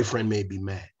 My boyfriend made me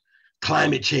mad.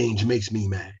 Climate change makes me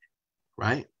mad,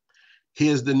 right?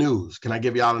 Here's the news. Can I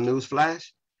give y'all a news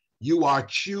flash? You are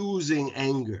choosing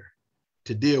anger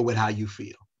to deal with how you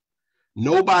feel.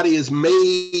 Nobody has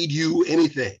made you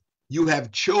anything. You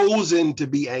have chosen to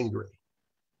be angry.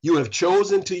 You have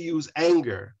chosen to use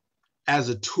anger as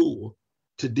a tool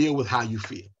to deal with how you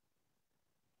feel.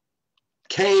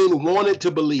 Cain wanted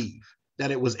to believe that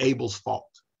it was Abel's fault.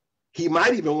 He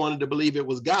might even wanted to believe it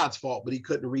was God's fault, but he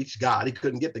couldn't reach God. He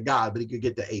couldn't get to God, but he could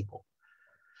get to Abel.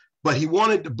 But he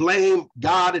wanted to blame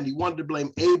God, and he wanted to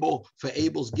blame Abel for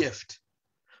Abel's gift.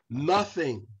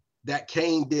 Nothing that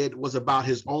Cain did was about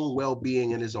his own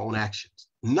well-being and his own actions.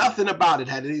 Nothing about it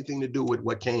had anything to do with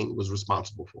what Cain was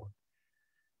responsible for.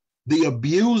 The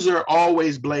abuser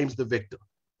always blames the victim.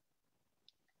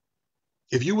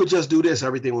 If you would just do this,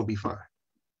 everything would be fine.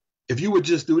 If you would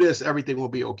just do this, everything will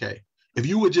be okay. If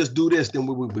you would just do this, then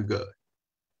we would be good.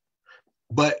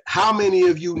 But how many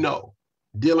of you know,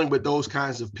 dealing with those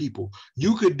kinds of people,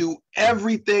 you could do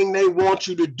everything they want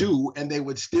you to do and they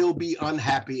would still be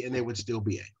unhappy and they would still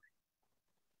be angry?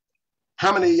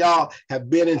 How many of y'all have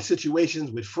been in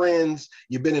situations with friends,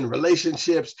 you've been in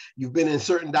relationships, you've been in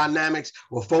certain dynamics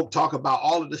where folk talk about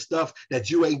all of the stuff that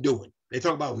you ain't doing? They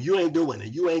talk about, well, you ain't doing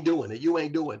it, you ain't doing it, you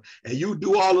ain't doing. And you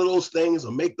do all of those things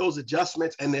or make those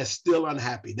adjustments and they're still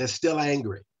unhappy. They're still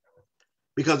angry.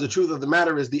 Because the truth of the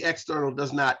matter is the external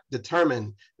does not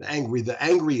determine the angry. The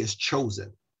angry is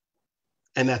chosen.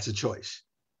 And that's a choice.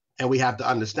 And we have to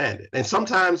understand it. And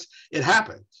sometimes it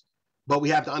happens, but we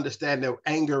have to understand that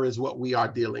anger is what we are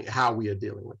dealing, how we are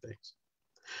dealing with things.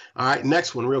 All right,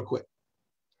 next one real quick.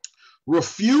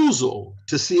 Refusal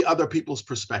to see other people's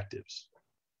perspectives.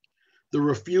 The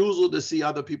refusal to see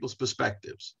other people's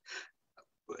perspectives.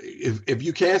 If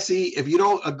you can't see, if you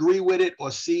don't agree with it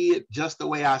or see it just the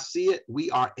way I see it, we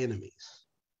are enemies.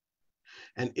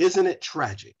 And isn't it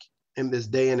tragic in this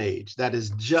day and age that is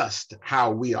just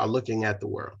how we are looking at the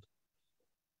world?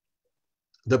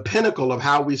 The pinnacle of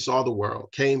how we saw the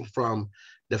world came from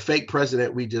the fake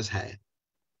president we just had,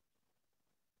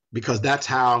 because that's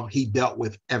how he dealt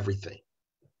with everything.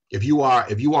 If you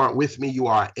aren't with me, you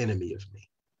are an enemy of me.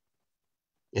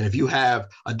 And if you have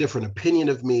a different opinion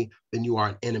of me, then you are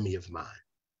an enemy of mine.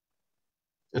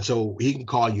 And so he can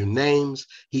call you names.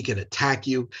 He can attack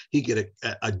you. He can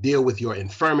deal with your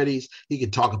infirmities. He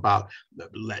can talk about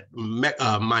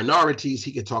minorities.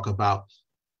 He can talk about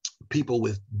people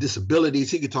with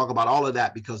disabilities. He could talk about all of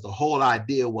that, because the whole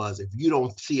idea was, if you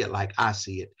don't see it like I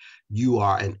see it, you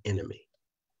are an enemy.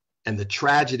 And the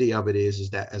tragedy of it is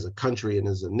that as a country and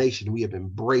as a nation, we have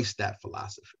embraced that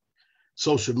philosophy.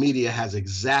 Social media has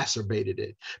exacerbated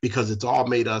it because it's all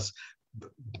made us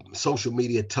social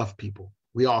media tough people.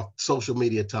 We are social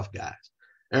media tough guys.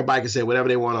 Everybody can say whatever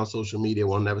they want on social media.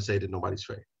 We'll never say that nobody's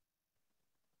fair.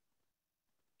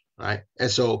 Right? And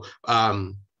so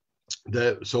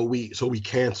we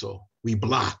cancel, we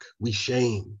block, we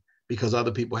shame because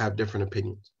other people have different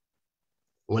opinions.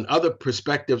 When other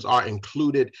perspectives are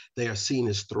included, they are seen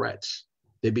as threats.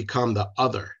 They become the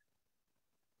other.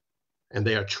 And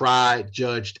they are tried,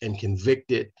 judged, and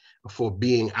convicted for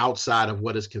being outside of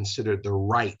what is considered the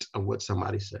right of what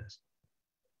somebody says.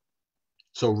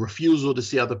 So refusal to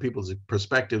see other people's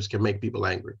perspectives can make people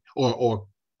angry or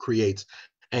creates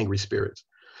angry spirits.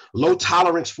 Low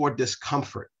tolerance for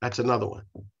discomfort. That's another one.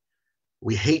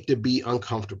 We hate to be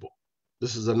uncomfortable.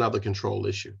 This is another control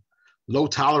issue. Low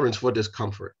tolerance for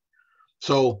discomfort.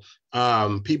 So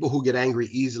people who get angry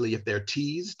easily if they're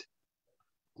teased,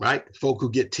 right? Folk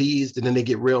who get teased and then they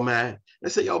get real mad. They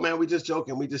say, yo, man, we just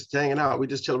joking. We just hanging out. We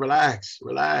just chill, relax,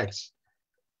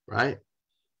 right?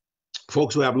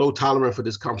 Folks who have low tolerance for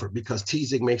discomfort because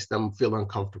teasing makes them feel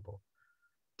uncomfortable.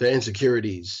 Their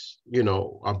insecurities,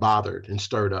 are bothered and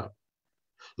stirred up.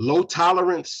 Low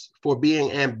tolerance for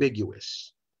being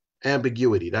ambiguous.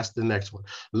 Ambiguity, that's the next one.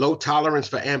 Low tolerance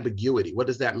for ambiguity. What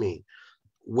does that mean?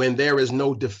 When there is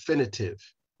no definitive.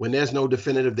 When there's no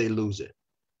definitive, they lose it.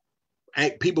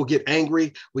 People get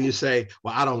angry when you say,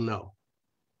 well, I don't know,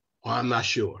 or I'm not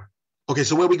sure. Okay,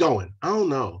 so where we going? I don't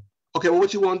know. Okay, well,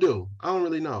 what you want to do? I don't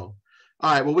really know.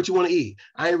 All right, well, what you want to eat?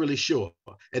 I ain't really sure.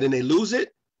 And then they lose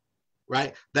it,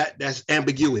 right? That's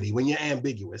ambiguity. When you're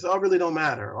ambiguous, oh, it really don't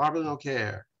matter. Oh, I really don't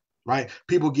care, right?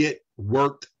 People get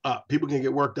worked up. People can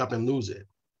get worked up and lose it,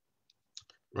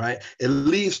 right? It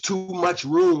leaves too much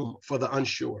room for the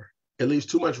unsure. It leaves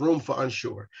too much room for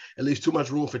unsure. It leaves too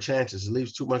much room for chances. It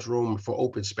leaves too much room for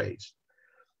open space,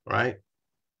 right?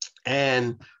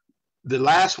 And the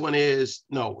last one is,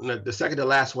 the second to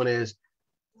last one is,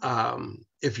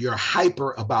 if you're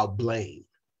hyper about blame,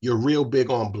 you're real big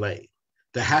on blame.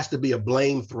 There has to be a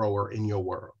blame thrower in your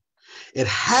world. It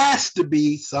has to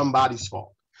be somebody's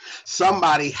fault.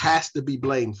 Somebody has to be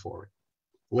blamed for it.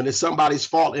 When it's somebody's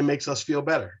fault, it makes us feel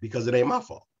better because it ain't my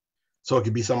fault. So it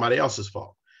could be somebody else's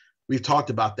fault. We've talked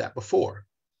about that before.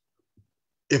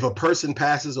 If a person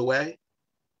passes away,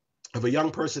 if a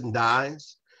young person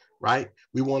dies, right,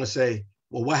 we want to say,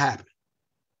 well, what happened?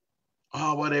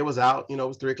 Oh, well, they was out, it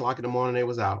was 3:00 in the morning, they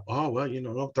was out. Oh, well,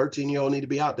 13-year-old need to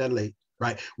be out that late,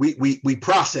 right? We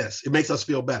process, it makes us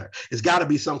feel better. It's got to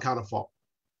be some kind of fault,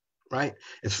 right?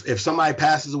 If somebody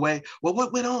passes away, well,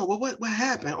 what went on? Well, what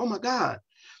happened? Oh my God.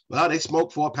 Well, they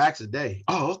smoke 4 packs a day.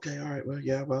 Oh, okay. All right. Well,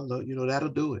 yeah, well, that'll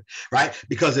do it. Right.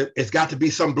 Because it's got to be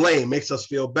some blame, makes us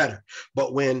feel better.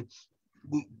 But when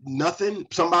nothing,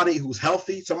 somebody who's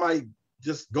healthy, somebody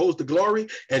just goes to glory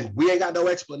and we ain't got no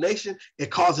explanation, it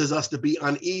causes us to be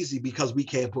uneasy because we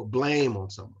can't put blame on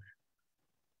someone.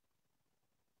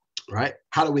 Right.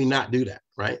 How do we not do that?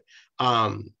 Right.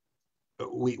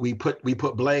 We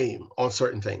put blame on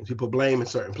certain things. We put blame in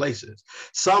certain places.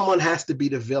 Someone has to be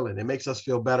the villain. It makes us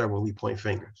feel better when we point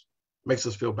fingers. It makes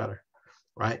us feel better,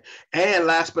 right? And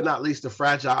last but not least, the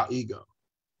fragile ego.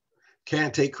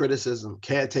 Can't take criticism,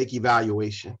 can't take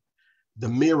evaluation. The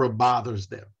mirror bothers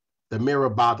them. The mirror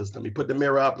bothers them. You put the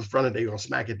mirror up in front of them, they're going to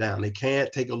smack it down. They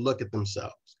can't take a look at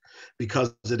themselves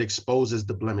because it exposes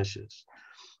the blemishes.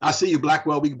 I see you,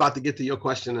 Blackwell. We're about to get to your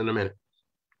question in a minute.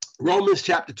 Romans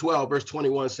chapter 12, verse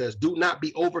 21 says, do not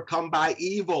be overcome by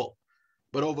evil,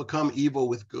 but overcome evil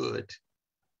with good.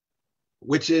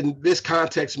 Which in this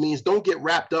context means don't get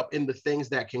wrapped up in the things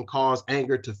that can cause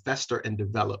anger to fester and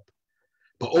develop,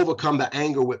 but overcome the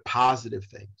anger with positive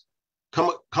things.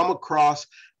 Come across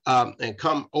and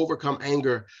overcome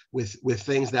anger with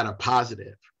things that are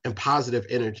positive and positive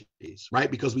energies,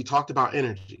 right? Because we talked about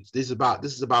energies. This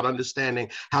is about understanding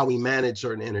how we manage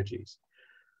certain energies.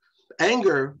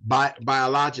 Anger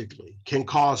biologically can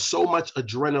cause so much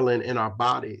adrenaline in our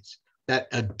bodies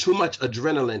that too much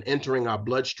adrenaline entering our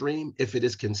bloodstream, if it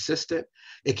is consistent,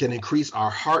 it can increase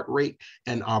our heart rate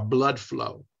and our blood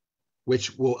flow,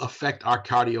 which will affect our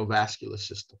cardiovascular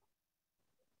system.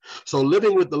 So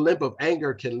living with the limp of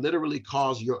anger can literally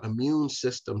cause your immune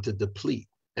system to deplete,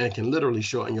 and it can literally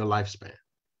shorten your lifespan.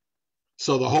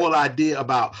 So the whole idea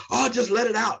about, oh, just let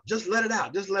it out, just let it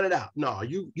out, just let it out. No,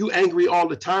 you angry all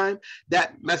the time,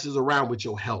 that messes around with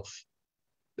your health.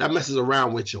 That messes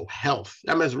around with your health.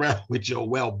 That messes around with your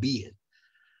well-being.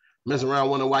 Messing around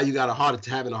wondering why you got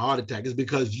having a heart attack. It's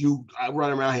because you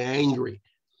run around here angry.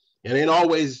 It ain't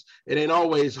always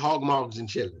hog mugs and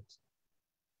chitlins.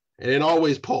 It ain't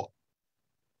always pork.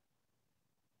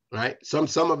 Right?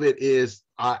 Some of it is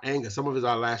our anger. Some of it is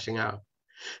our lashing out.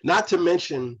 Not to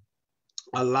mention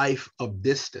a life of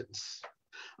distance.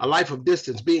 A life of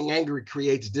distance. Being angry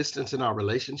creates distance in our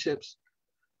relationships.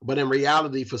 But in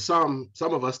reality, for some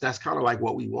of us, that's kind of like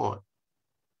what we want,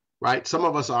 right? Some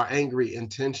of us are angry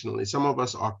intentionally. Some of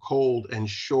us are cold and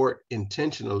short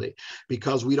intentionally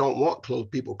because we don't want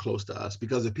people close to us.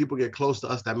 Because if people get close to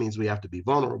us, that means we have to be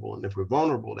vulnerable. And if we're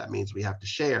vulnerable, that means we have to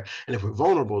share. And if we're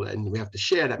vulnerable and we have to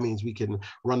share, that means we can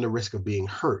run the risk of being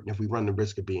hurt. And if we run the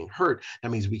risk of being hurt, that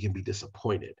means we can be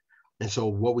disappointed. And so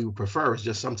what we would prefer is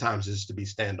just sometimes is to be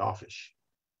standoffish.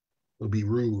 We'll be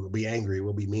rude, we'll be angry,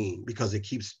 we'll be mean because it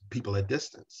keeps people at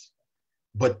distance.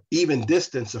 But even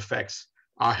distance affects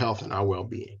our health and our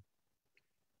well-being,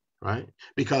 right?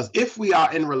 Because if we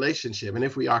are in relationship and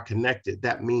if we are connected,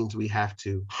 that means we have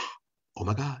to, oh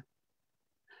my God.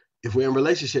 If we're in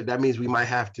relationship, that means we might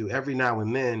have to, every now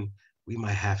and then, we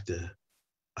might have to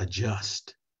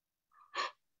adjust.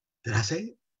 Did I say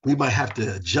it? We might have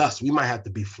to adjust. We might have to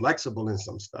be flexible in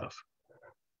some stuff.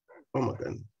 Oh my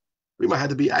goodness. We might have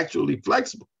to be actually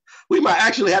flexible. We might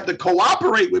actually have to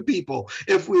cooperate with people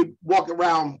if we walk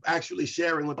around actually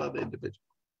sharing with other individuals.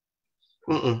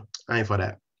 I ain't for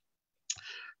that.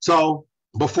 So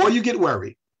before you get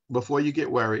worried,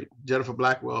 Jennifer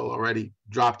Blackwell already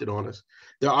dropped it on us.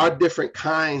 There are different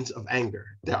kinds of anger.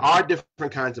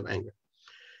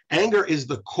 Anger is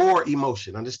the core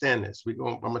emotion. Understand this. I'm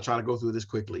going to try to go through this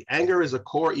quickly. Anger is a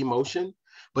core emotion,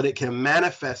 but it can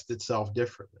manifest itself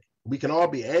differently. We can all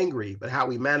be angry, but how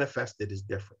we manifest it is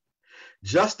different.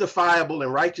 Justifiable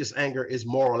and righteous anger is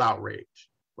moral outrage,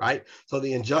 right? So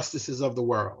the injustices of the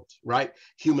world, right?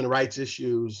 Human rights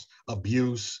issues,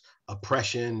 abuse,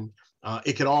 oppression,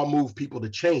 it can all move people to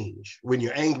change when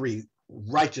you're angry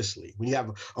righteously, when you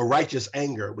have a righteous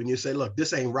anger, when you say, look,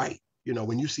 this ain't right. You know,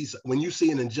 when you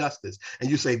see an injustice and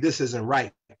you say this isn't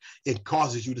right, it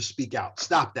causes you to speak out.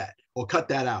 Stop that, or cut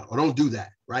that out, or don't do that,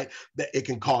 right? That it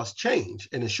can cause change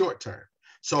in the short term.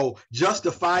 So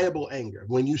justifiable anger,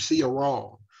 when you see a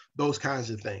wrong, those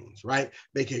kinds of things, right?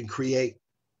 They can create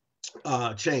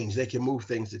change. They can move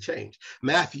things to change.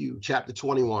 Matthew chapter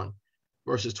 21,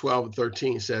 verses 12 and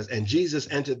 13 says, and Jesus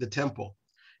entered the temple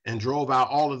and drove out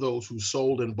all of those who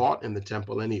sold and bought in the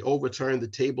temple, and he overturned the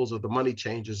tables of the money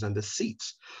changers and the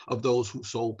seats of those who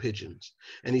sold pigeons.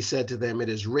 And he said to them, it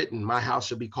is written, my house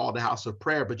shall be called a house of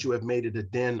prayer, but you have made it a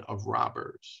den of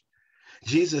robbers.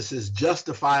 Jesus's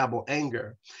justifiable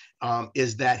anger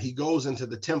is that he goes into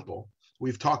the temple.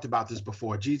 We've talked about this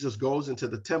before. Jesus goes into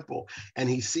the temple and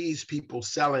he sees people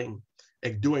selling,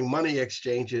 doing money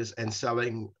exchanges and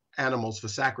selling animals for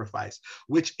sacrifice,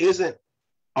 which isn't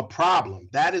a problem.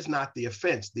 That is not the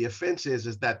offense. The offense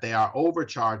is that they are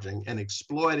overcharging and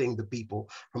exploiting the people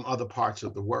from other parts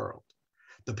of the world.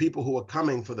 The people who are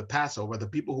coming for the Passover, the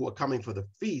people who are coming for the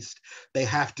feast, they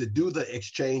have to do the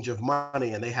exchange of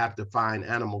money and they have to find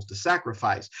animals to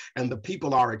sacrifice. And the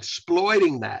people are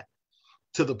exploiting that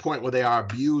to the point where they are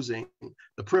abusing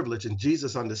the privilege. And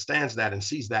Jesus understands that and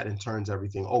sees that and turns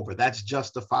everything over. That's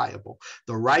justifiable.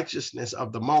 The righteousness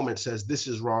of the moment says, this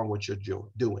is wrong what you're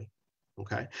doing.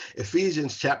 Okay.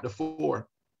 Ephesians chapter 4,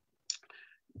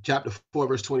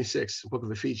 verse 26, book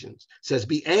of Ephesians says,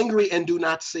 be angry and do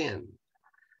not sin.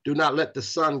 Do not let the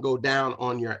sun go down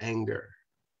on your anger.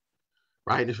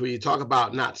 Right. It's when you talk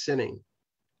about not sinning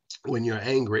when you're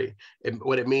angry,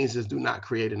 what it means is do not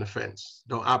create an offense.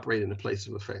 Don't operate in the place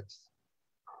of offense.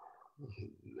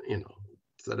 You know,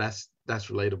 so that's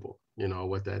relatable, you know,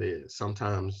 what that is.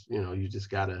 Sometimes, you know, you just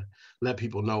got to let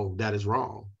people know that is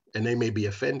wrong. And they may be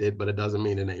offended, but it doesn't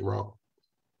mean it ain't wrong.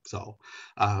 So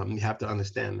you have to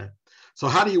understand that. So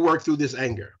how do you work through this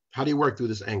anger? How do you work through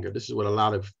this anger? This is what a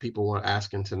lot of people were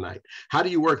asking tonight. How do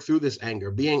you work through this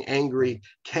anger? Being angry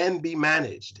can be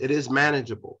managed. It is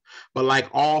manageable. But like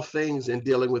all things in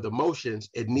dealing with emotions,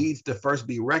 it needs to first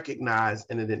be recognized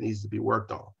and then it needs to be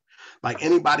worked on. Like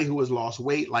anybody who has lost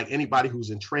weight, like anybody who's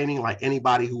in training, like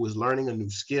anybody who is learning a new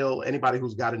skill, anybody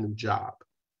who's got a new job.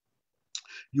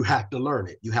 You have to learn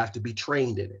it. You have to be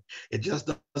trained in it. It just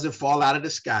doesn't fall out of the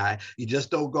sky. You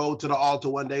just don't go to the altar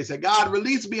one day and say, God,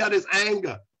 release me of this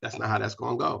anger. That's not how that's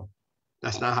going to go.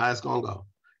 That's not how it's going to go.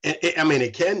 I mean,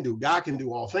 it can do. God can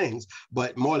do all things,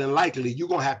 but more than likely, you're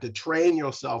going to have to train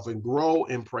yourself and grow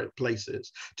in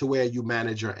places to where you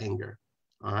manage your anger.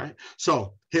 All right.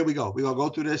 So here we go. We're going to go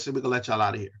through this and we're going to let y'all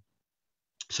out of here.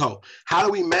 So how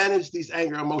do we manage these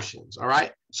anger emotions? All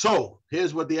right. So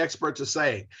here's what the experts are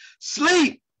saying.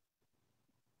 Sleep.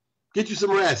 Get you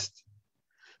some rest.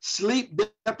 Sleep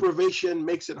deprivation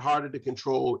makes it harder to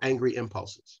control angry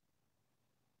impulses.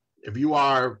 If you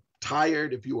are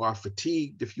tired, if you are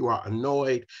fatigued, if you are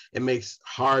annoyed, it makes it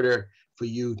harder for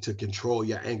you to control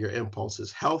your anger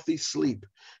impulses. Healthy sleep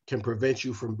can prevent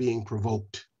you from being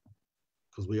provoked.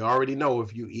 Because we already know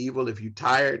if you're evil, if you're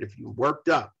tired, if you're worked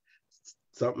up,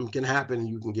 something can happen and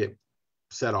you can get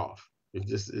set off.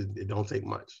 It don't take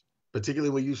much. Particularly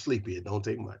when you're sleepy, it don't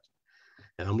take much.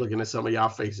 And I'm looking at some of y'all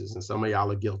faces and some of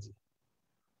y'all are guilty.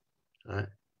 All right.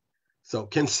 So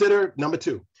consider, number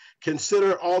 2,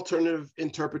 consider alternative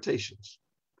interpretations.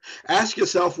 Ask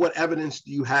yourself, what evidence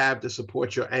do you have to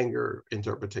support your anger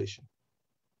interpretation?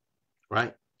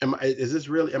 Right? Why am I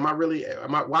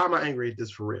angry at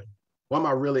this for real? Why am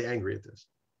I really angry at this?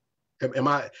 Am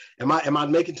I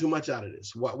making too much out of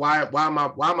this? Why am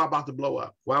I about to blow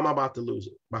up? Why am I about to lose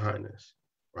it behind this?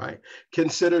 right?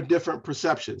 Consider different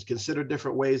perceptions. Consider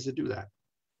different ways to do that.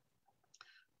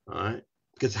 All right.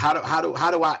 Because how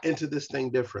do I enter this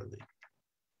thing differently?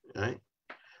 All right.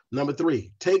 Number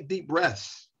 3, take deep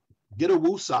breaths. Get a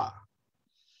woosah.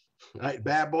 Right,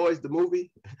 Bad Boys, the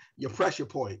movie, your pressure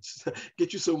points.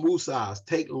 Get you some woosahs.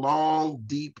 Take long,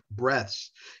 deep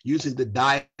breaths using the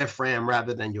diaphragm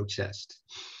rather than your chest.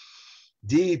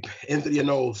 Deep in through your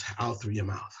nose, out through your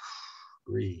mouth.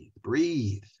 Breathe,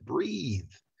 breathe, breathe.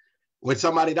 When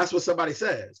somebody, that's what somebody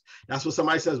says. That's what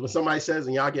somebody says. When somebody says,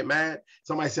 and y'all get mad,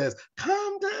 somebody says,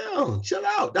 calm down, chill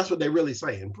out. That's what they're really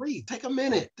saying. Breathe, take a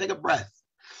minute, take a breath.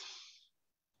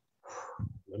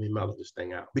 Let me mellow this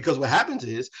thing out. Because what happens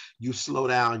is you slow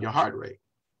down your heart rate.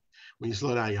 When you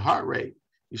slow down your heart rate,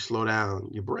 you slow down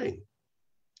your brain.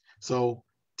 So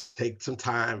take some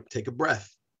time, take a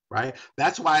breath, right?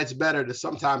 That's why it's better to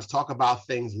sometimes talk about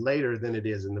things later than it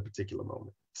is in the particular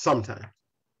moment. Sometimes,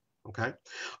 okay?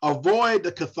 Avoid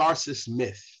the catharsis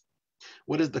myth.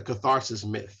 What is the catharsis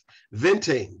myth?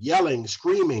 Venting, yelling,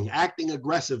 screaming, acting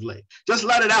aggressively. Just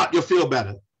let it out, you'll feel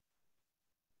better.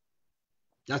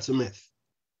 That's a myth.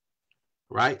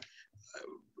 Right?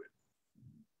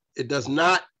 It does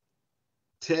not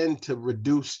tend to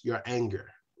reduce your anger.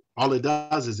 All it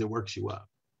does is it works you up.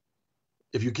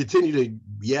 If you continue to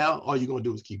yell, all you're going to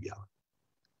do is keep yelling.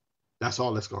 That's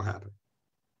all that's going to happen.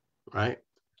 Right?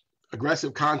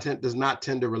 Aggressive content does not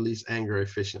tend to release anger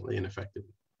efficiently and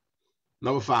effectively.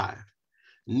 Number 5,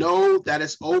 know that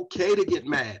it's okay to get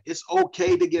mad. It's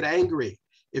okay to get angry.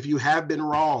 If you have been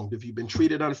wronged, if you've been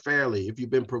treated unfairly, if you've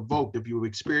been provoked, if you've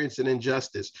experienced an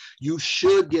injustice, you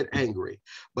should get angry,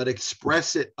 but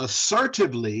express it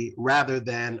assertively rather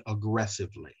than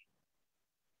aggressively.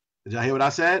 Did y'all hear what I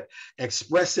said?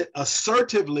 Express it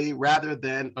assertively rather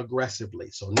than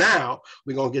aggressively. So now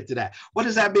we're going to get to that. What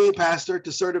does that mean, Pastor? To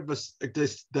assert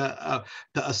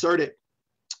it,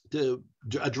 to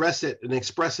address it and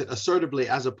express it assertively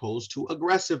as opposed to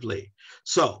aggressively.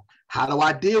 So how do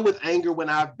I deal with anger when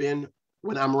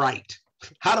I'm right?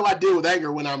 How do I deal with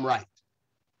anger when I'm right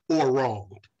or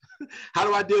wrong? How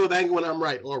do I deal with anger when I'm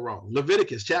right or wrong?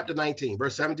 Leviticus chapter 19,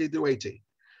 verse 17 through 18.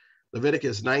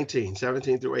 Leviticus 19,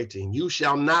 17 through 18. You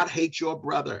shall not hate your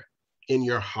brother in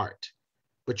your heart,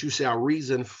 but you shall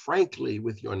reason frankly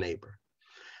with your neighbor,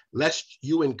 lest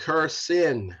you incur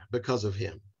sin because of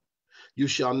him. You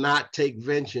shall not take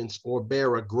vengeance or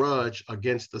bear a grudge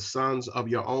against the sons of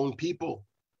your own people,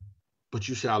 but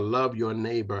you shall love your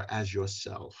neighbor as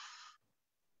yourself,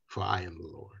 for I am the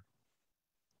Lord.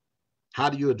 How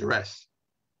do you address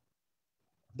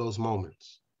those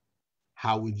moments?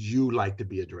 How would you like to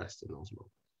be addressed in those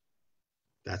moments?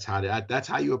 That's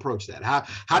how you approach that.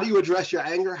 How do you address your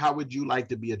anger? How would you like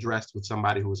to be addressed with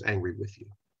somebody who is angry with you?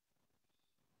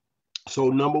 So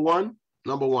number one,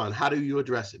 how do you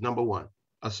address it? Number 1,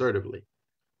 assertively.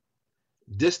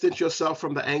 Distance yourself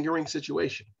from the angering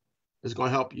situation. It's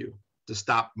going to help you to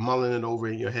stop mulling it over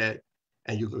in your head,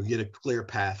 and you can get a clear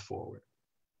path forward.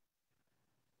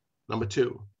 Number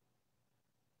 2,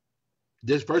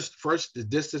 first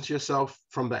distance yourself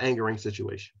from the angering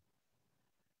situation.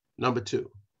 Number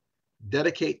 2,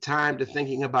 dedicate time to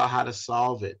thinking about how to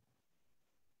solve it.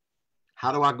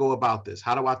 How do I go about this?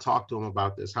 How do I talk to him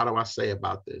about this? How do I say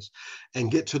about this? And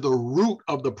get to the root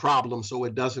of the problem so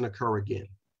it doesn't occur again.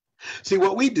 See,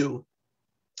 what we do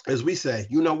is we say,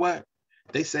 you know what?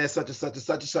 They said such and such and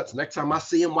such and such. Next time I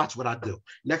see him, watch what I do.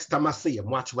 Next time I see him,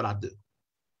 watch what I do.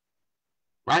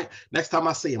 Right? Next time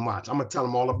I see him, watch. I'm going to tell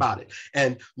him all about it.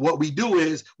 And what we do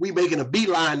is we making a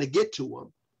beeline to get to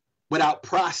him without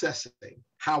processing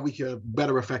how we can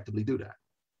better effectively do that.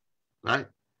 Right?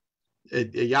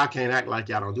 Y'all can't act like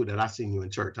y'all don't do that. I seen you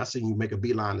in church. I seen you make a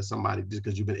beeline to somebody just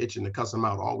because you've been itching to cuss them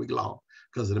out all week long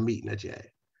because of the meeting that you had.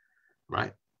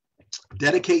 Right?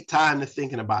 Dedicate time to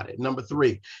thinking about it. Number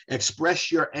 3,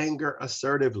 express your anger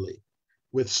assertively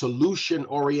with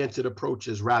solution-oriented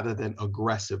approaches rather than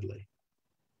aggressively.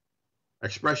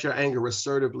 Express your anger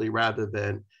assertively rather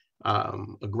than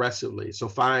aggressively. So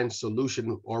find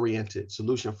solution-oriented,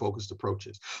 solution-focused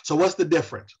approaches. So what's the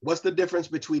difference? What's the difference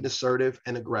between assertive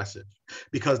and aggressive?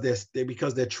 Because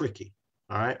they're tricky.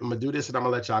 All right, I'm gonna do this and I'm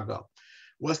gonna let y'all go.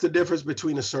 What's the difference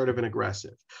between assertive and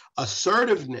aggressive?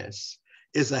 Assertiveness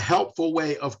is a helpful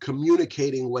way of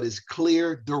communicating what is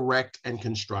clear, direct, and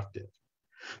constructive.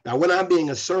 Now, when I'm being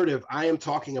assertive, I am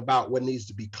talking about what needs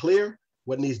to be clear,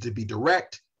 what needs to be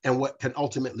direct, and what can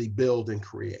ultimately build and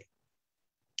create.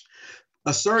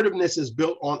 Assertiveness is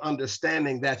built on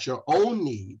understanding that your own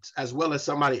needs, as well as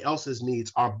somebody else's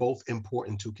needs, are both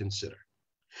important to consider,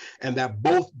 and that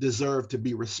both deserve to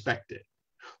be respected.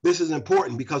 This is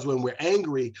important because when we're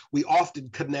angry, we often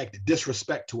connect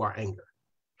disrespect to our anger.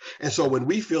 And so when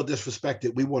we feel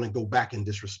disrespected, we want to go back in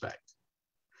disrespect.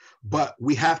 But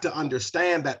we have to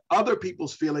understand that other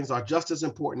people's feelings are just as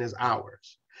important as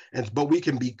ours. But we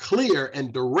can be clear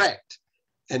and direct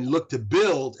and look to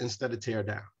build instead of tear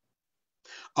down.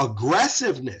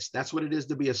 Aggressiveness, that's what it is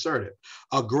to be assertive.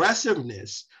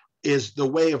 Aggressiveness is the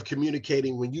way of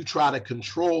communicating when you try to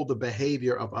control the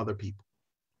behavior of other people.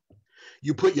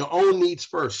 You put your own needs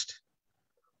first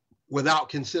without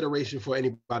consideration for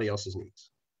anybody else's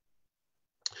needs.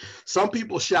 Some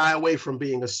people shy away from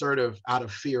being assertive out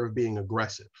of fear of being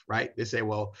aggressive, right? They say,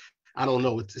 well, I don't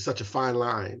know, it's such a fine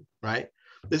line, right?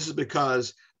 This is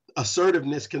because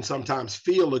assertiveness can sometimes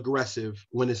feel aggressive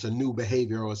when it's a new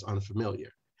behavior or it's unfamiliar.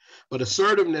 But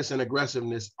assertiveness and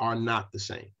aggressiveness are not the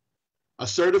same.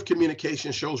 Assertive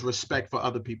communication shows respect for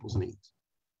other people's needs.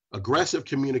 Aggressive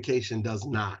communication does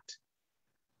not.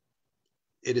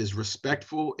 It is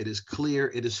respectful, it is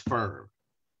clear, it is firm,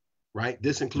 right?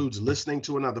 This includes listening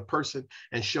to another person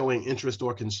and showing interest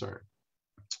or concern.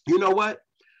 You know what?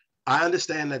 I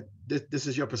understand that this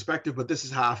is your perspective, but this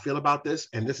is how I feel about this,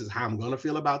 and this is how I'm going to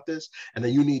feel about this. And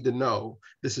then you need to know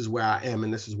this is where I am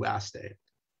and this is where I stand.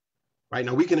 Right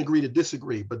now, we can agree to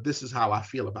disagree, but this is how I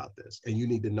feel about this, and you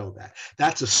need to know that.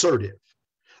 That's assertive.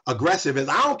 Aggressive is,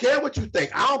 I don't care what you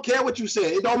think. I don't care what you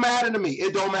say. It don't matter to me.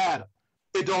 It don't matter.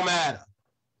 It don't matter.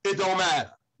 It don't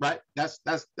matter. Right? That's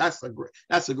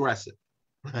aggressive.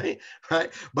 Right?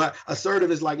 But assertive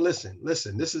is like, listen, this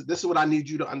is what I need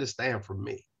you to understand from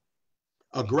me.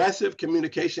 Aggressive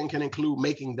communication can include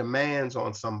making demands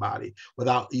on somebody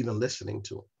without even listening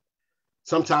to them.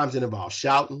 Sometimes it involves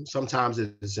shouting. Sometimes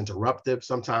it's interruptive.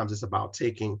 Sometimes it's about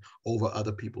taking over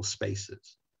other people's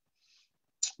spaces.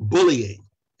 Bullying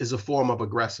is a form of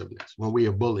aggressiveness. When we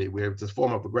are bullied, it's a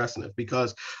form of aggressiveness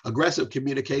because aggressive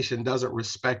communication doesn't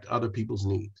respect other people's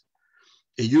needs.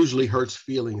 It usually hurts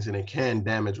feelings and it can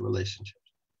damage relationships.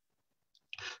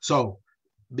 So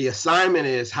the assignment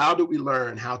is, how do we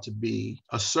learn how to be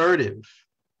assertive?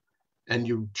 And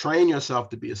you train yourself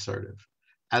to be assertive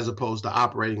as opposed to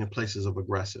operating in places of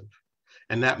aggressive.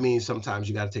 And that means sometimes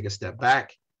you got to take a step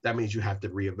back. That means you have to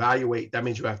reevaluate. That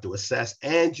means you have to assess,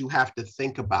 and you have to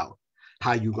think about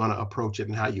how you're going to approach it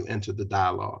and how you enter the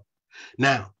dialogue.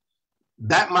 Now,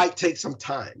 that might take some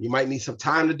time. You might need some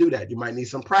time to do that. You might need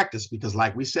some practice because,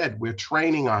 like we said, we're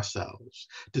training ourselves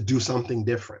to do something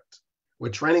different. We're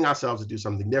training ourselves to do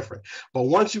something different. But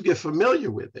once you get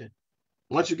familiar with it,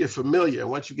 once you get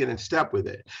in step with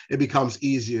it, it becomes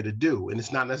easier to do. And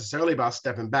it's not necessarily about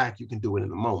stepping back. You can do it in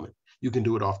the moment. You can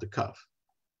do it off the cuff,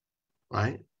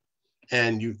 right?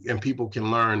 And people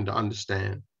can learn to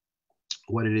understand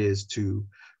what it is to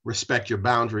respect your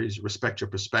boundaries, respect your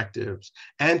perspectives,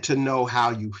 and to know how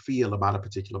you feel about a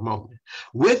particular moment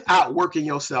without working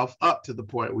yourself up to the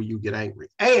point where you get angry.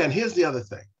 And here's the other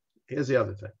thing.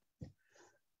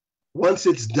 Once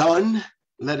it's done,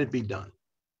 let it be done.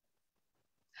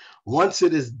 Once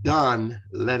it is done,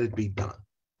 let it be done.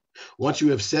 Once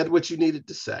you have said what you needed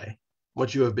to say,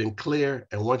 once you have been clear,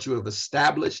 and once you have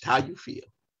established how you feel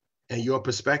and your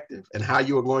perspective and how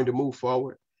you are going to move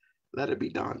forward, let it be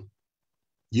done.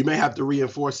 You may have to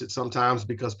reinforce it sometimes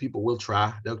because people will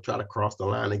try. They'll try to cross the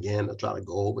line again. They'll try to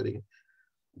go over it.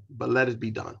 But let it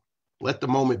be done. Let the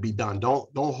moment be done. Don't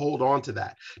hold on to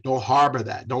that. Don't harbor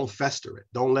that. Don't fester it.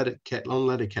 Don't let it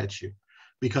catch you,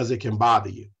 because it can bother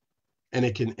you, and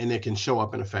it can show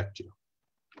up and affect you.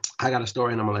 I got a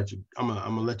story, and I'm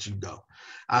gonna let you go.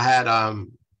 I had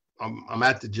I'm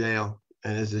at the jail,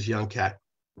 and there's this young cat.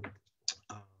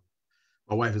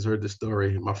 My wife has heard this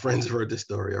story. My friends have heard this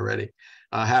story already.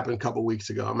 Happened a couple of weeks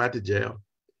ago. I'm at the jail,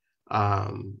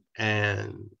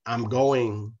 and I'm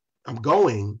going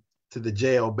to the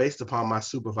jail based upon my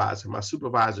supervisor. My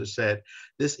supervisor said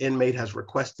this inmate has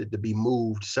requested to be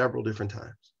moved several different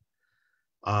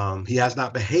times. He has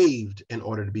not behaved in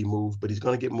order to be moved, but he's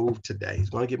going to get moved today. He's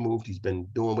going to get moved. He's been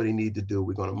doing what he needs to do.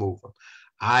 We're going to move him.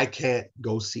 I can't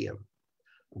go see him.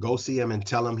 Go see him and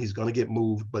tell him he's going to get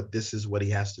moved, but this is what he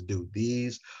has to do.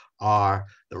 These are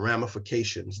the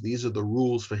ramifications. These are the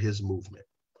rules for his movement.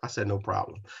 I said, no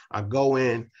problem. I go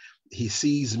in. He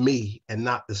sees me and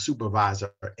not the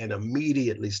supervisor and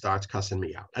immediately starts cussing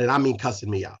me out. And I mean cussing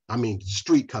me out. I mean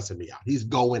street cussing me out. He's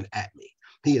going at me.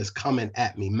 He is coming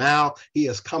at me. Mal, he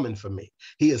is coming for me.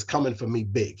 He is coming for me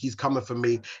big. He's coming for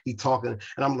me. He talking.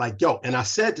 And I'm like, yo. And I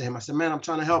said to him, I said, man, I'm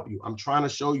trying to help you. I'm trying to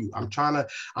show you. I'm trying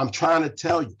to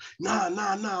tell you. Nah,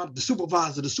 the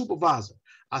supervisor.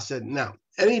 I said, now,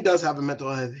 and he does have a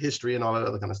mental history and all that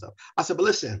other kind of stuff. I said, but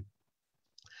listen,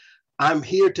 I'm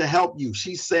here to help you.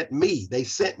 She sent me. They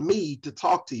sent me to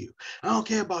talk to you. I don't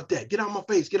care about that. Get out of my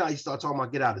face. Get out. He started talking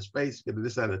about get out of space, get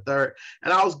this, that, and the third.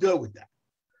 And I was good with that.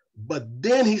 But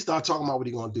then he started talking about what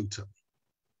he's going to do to me.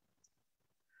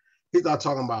 He started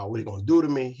talking about what he's going to do to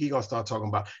me. He's going to start talking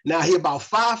about, now he about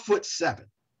 5'7",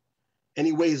 and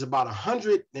he weighs about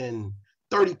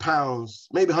 130 pounds,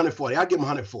 maybe 140. I'll give him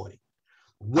 140,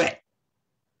 wet.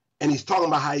 And he's talking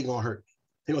about how he's going to hurt me.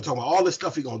 He's going to talk about all this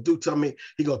stuff he's going to do to me.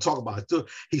 He's going to talk about it.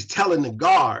 He's telling the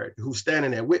guard who's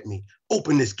standing there with me,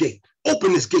 open this gate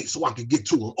so I can get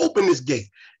to him. Open this gate.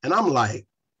 And I'm like,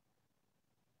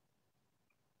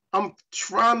 I'm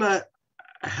trying to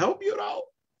help you though,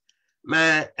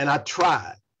 man. And I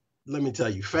tried. Let me tell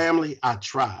you, family, I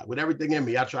tried. With everything in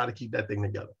me, I tried to keep that thing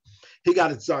together. He got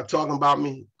to start talking about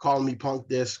me, calling me punk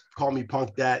this, call me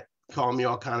punk that, calling me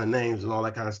all kind of names and all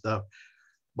that kind of stuff.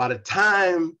 By the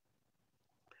time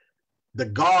the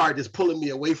guard is pulling me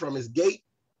away from his gate,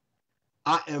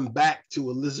 I am back to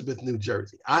Elizabeth, New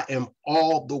Jersey. I am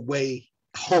all the way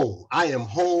home. I am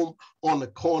home on the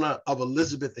corner of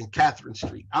Elizabeth and Catherine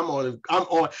Street. I'm on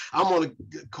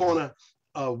the corner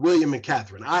of William and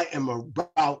Catherine. I am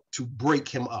about to break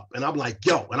him up. And I'm like,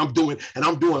 yo, and I'm doing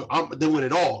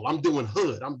it all. I'm doing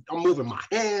hood. I'm moving my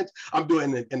hands. I'm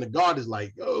doing it. And the guard is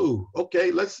like, oh,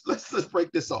 okay, let's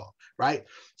break this off. Right.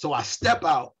 So I step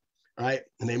out, right,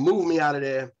 and they move me out of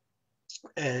there.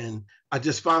 And I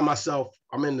just find myself,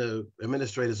 I'm in the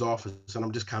administrator's office and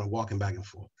I'm just kind of walking back and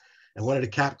forth. And one of the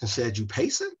captains said, you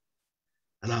pacing?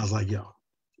 And I was like, yo,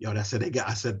 that's it.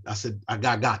 I said, I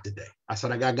got today. I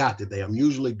said, I got today. I'm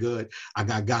usually good. I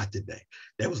got today.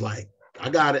 They was like,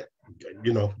 I got it.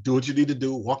 Do what you need to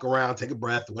do. Walk around, take a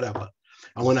breath, whatever.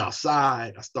 I went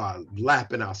outside. I started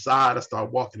lapping outside. I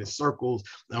started walking in circles.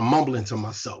 I'm mumbling to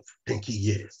myself, think he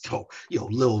is.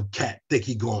 Little cat, think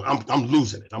he going. I'm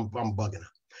losing it. I'm bugging him.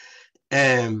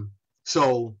 And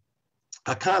so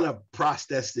I kind of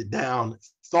processed it down,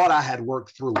 thought I had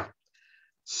worked through it.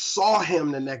 Saw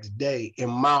him the next day in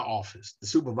my office. The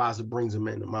supervisor brings him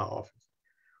into my office.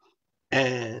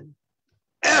 And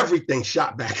everything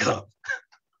shot back up,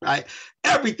 right?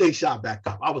 Everything shot back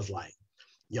up. I was like,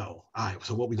 yo, all right,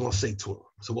 so what we gonna say to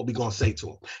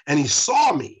him? And he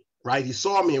saw me, right? He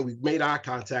saw me and we made eye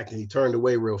contact and he turned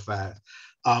away real fast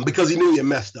because he knew he had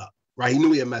messed up, right? He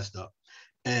knew he had messed up.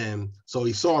 And so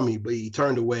he saw me, but he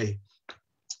turned away.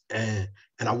 And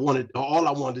all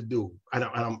I wanted to do, and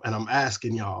I'm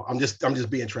asking y'all, I'm just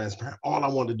being transparent. All I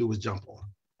wanted to do was jump on.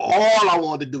 All I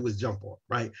wanted to do was jump on,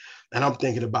 right? And I'm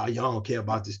thinking about, y'all don't care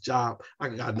about this job. I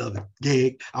got another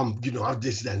gig. I'm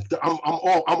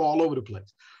all over the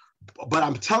place. But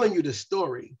I'm telling you this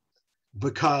story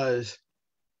because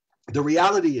the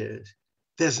reality is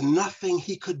there's nothing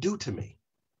he could do to me.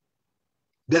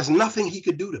 There's nothing he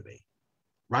could do to me,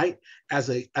 right? As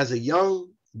a young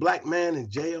Black man in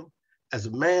jail, as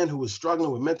a man who was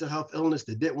struggling with mental health illness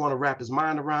that didn't want to wrap his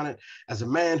mind around it, as a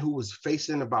man who was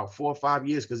facing about 4 or 5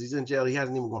 years because he's in jail, he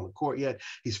hasn't even gone to court yet.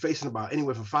 He's facing about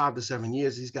anywhere from 5 to 7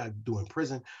 years he's got to do in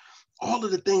prison. All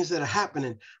of the things that are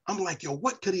happening, I'm like, yo,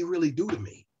 what could he really do to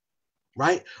me,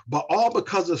 right? But all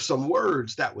because of some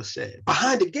words that were said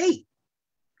behind the gate,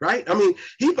 right? I mean,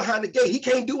 he behind the gate, he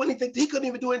can't do anything. He couldn't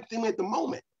even do anything at the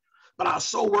moment. But I was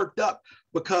so worked up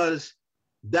because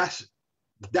that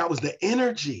was the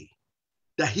energy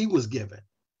that he was given,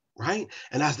 right?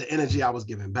 And that's the energy I was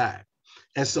giving back.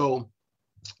 And so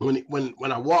when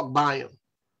I walked by him,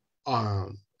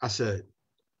 I said,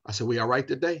 we all right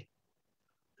today?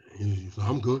 He said,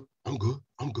 I'm good. I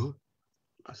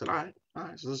said, all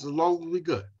right. So as long as we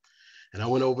good. And I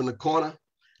went over in the corner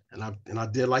and I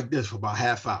did like this for about a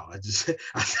half hour.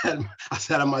 I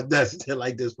sat at my desk and did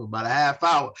like this for about a half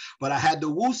hour, but I had to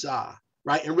woosah,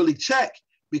 right? And really check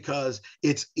because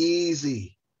it's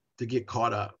easy to get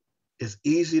caught up. It's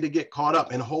easy to get caught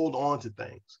up and hold on to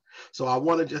things. So I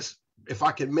want to just, if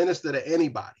I can minister to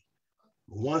anybody,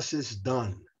 once it's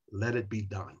done, let it be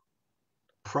done.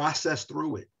 Process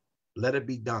through it. Let it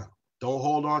be done. Don't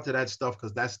hold on to that stuff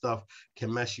because that stuff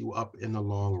can mess you up in the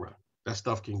long run. That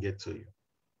stuff can get to you.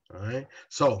 All right.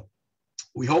 So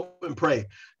we hope and pray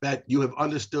that you have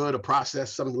understood or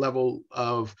processed some level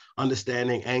of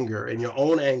understanding anger and your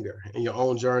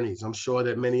own journeys. I'm sure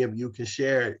that many of you can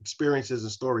share experiences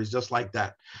and stories just like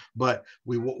that. But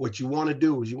what you want to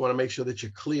do is you want to make sure that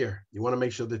you're clear. You want to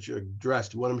make sure that you're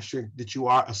addressed. You want to make sure that you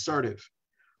are assertive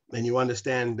and you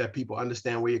understand that people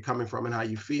understand where you're coming from and how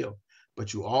you feel.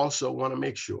 But you also want to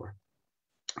make sure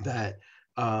that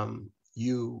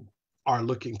you are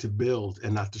looking to build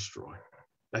and not destroy,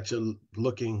 that you're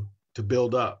looking to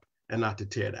build up and not to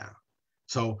tear down.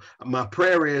 So my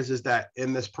prayer is that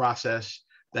in this process,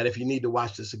 that if you need to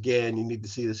watch this again, you need to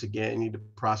see this again, you need to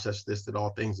process this, that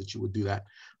all things that you would do that.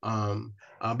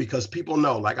 Because people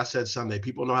know, like I said Sunday,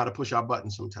 people know how to push our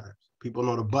buttons sometimes. People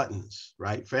know the buttons,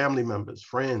 right? Family members,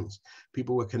 friends,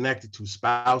 people we're connected to,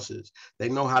 spouses. They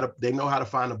know how to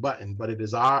find a button, but it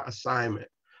is our assignment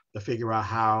to figure out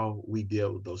how we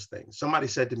deal with those things. Somebody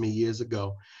said to me years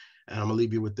ago, and I'm gonna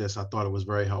leave you with this, I thought it was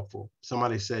very helpful.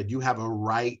 Somebody said, you have a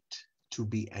right to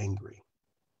be angry.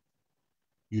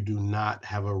 You do not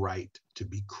have a right to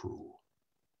be cruel.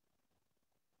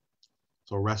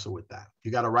 So wrestle with that.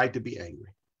 You got a right to be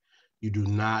angry. You do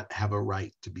not have a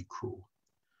right to be cruel.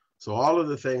 So all of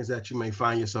the things that you may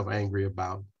find yourself angry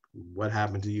about, what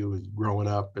happened to you growing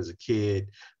up as a kid,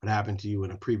 what happened to you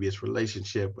in a previous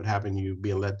relationship, what happened to you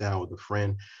being let down with a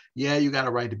friend, yeah, you got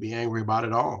a right to be angry about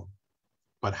it all.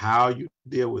 But how you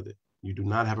deal with it, you do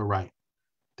not have a right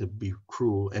to be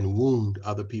cruel and wound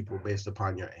other people based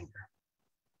upon your anger.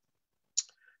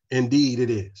 Indeed, it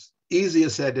is. Easier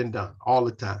said than done all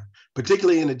the time,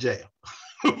 particularly in the jail.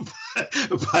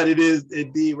 But it is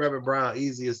indeed, Reverend Brown,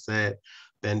 easier said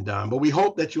than done. But we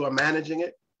hope that you are managing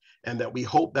it, and that we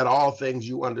hope that all things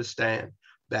you understand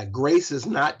that grace is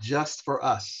not just for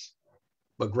us,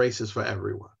 but grace is for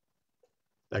everyone.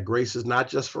 That grace is not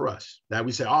just for us. That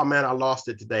we say, oh man, I lost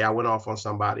it today. I went off on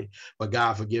somebody, but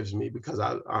God forgives me because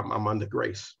I'm under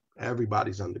grace.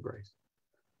 Everybody's under grace.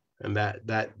 And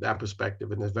that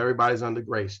perspective. And if everybody's under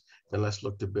grace, then let's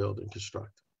look to build and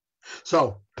construct.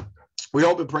 So we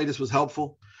hope and pray this was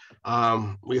helpful.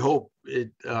 We hope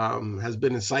it has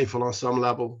been insightful on some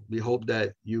level. We hope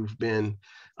that you've been,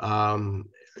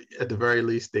 at the very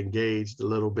least, engaged a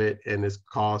little bit and it's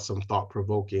caused some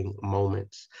thought-provoking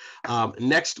moments.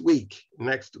 Next week,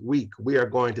 we are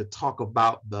going to talk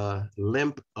about the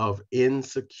limp of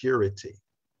insecurity.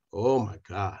 Oh my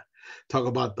God. Talk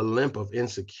about the limp of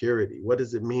insecurity. What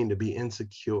does it mean to be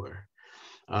insecure?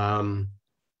 And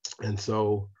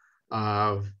so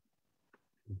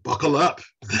buckle up.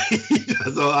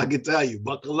 That's all I can tell you.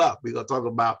 Buckle up. We're going to talk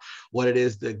about what it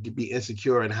is to be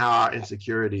insecure and how our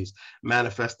insecurities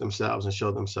manifest themselves and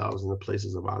show themselves in the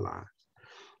places of our lives.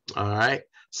 All right.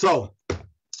 So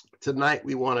tonight,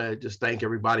 we want to just thank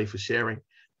everybody for sharing.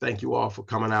 Thank you all for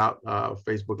coming out.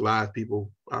 Facebook Live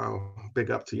people, big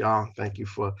up to y'all. Thank you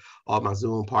for all my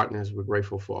Zoom partners. We're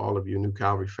grateful for all of you, New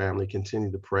Calvary family.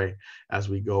 Continue to pray as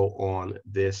we go on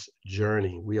this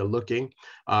journey. We are looking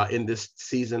in this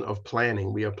season of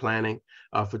planning. We are planning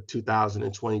for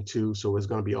 2022. So there's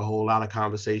going to be a whole lot of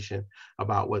conversation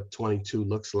about what 22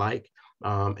 looks like.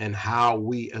 And how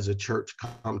we as a church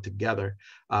come together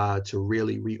to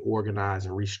really reorganize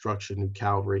and restructure New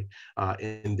Calvary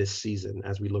in this season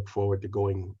as we look forward to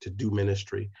going to do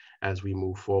ministry as we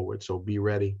move forward. So be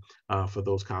ready for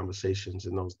those conversations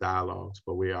and those dialogues,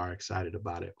 but we are excited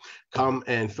about it. Come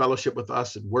and fellowship with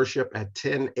us at worship at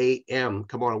 10 a.m.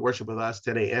 Come on and worship with us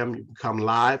 10 a.m. You can come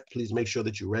live. Please make sure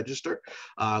that you register.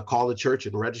 Call the church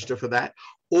and register for that.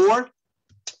 Or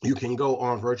you can go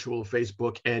on virtual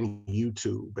Facebook and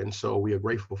YouTube. And so we are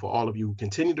grateful for all of you who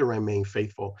continue to remain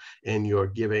faithful in your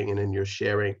giving and in your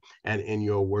sharing and in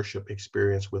your worship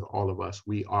experience with all of us.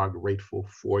 We are grateful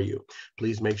for you.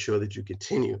 Please make sure that you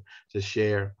continue to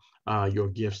share your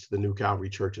gifts to the New Calvary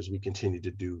Church as we continue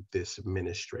to do this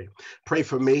ministry. Pray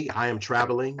for me. I am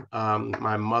traveling.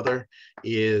 My mother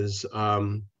is,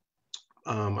 I'm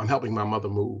helping my mother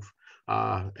move.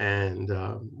 And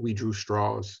we drew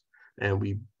straws. And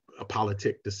we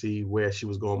politic to see where she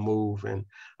was going to move.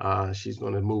 And she's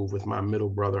going to move with our middle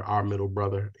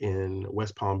brother in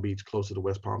West Palm Beach, closer to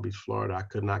West Palm Beach, Florida. I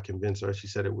could not convince her. She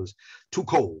said it was too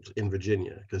cold in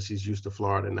Virginia because she's used to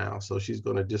Florida now. So she's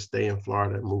going to just stay in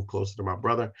Florida and move closer to my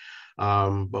brother.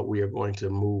 But we are going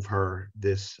to move her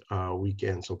this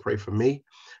weekend. So pray for me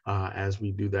as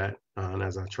we do that and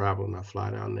as I travel and I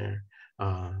fly down there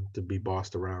to be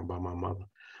bossed around by my mother.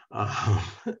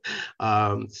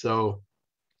 So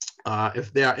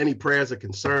if there are any prayers or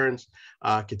concerns,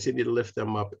 continue to lift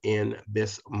them up in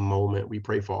this moment. We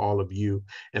pray for all of you.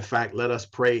 In fact, let us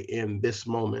pray in this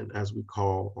moment as we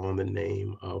call on the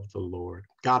name of the Lord.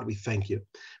 God, we thank you.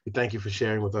 We thank you for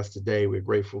sharing with us today. We're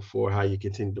grateful for how you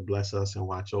continue to bless us and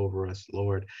watch over us,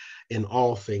 Lord. In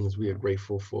all things, we are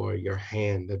grateful for your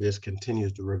hand that this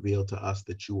continues to reveal to us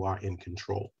that you are in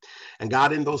control. And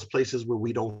God, in those places where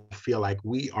we don't feel like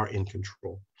we are in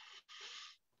control,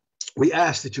 we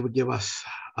ask that you would give us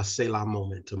a Selah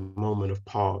moment, a moment of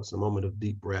pause, a moment of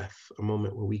deep breath, a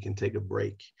moment where we can take a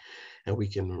break and we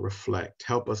can reflect.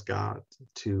 Help us, God,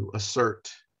 to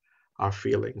assert our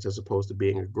feelings as opposed to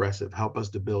being aggressive. Help us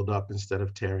to build up instead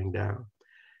of tearing down.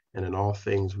 And in all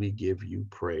things, we give you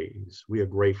praise. We are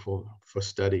grateful for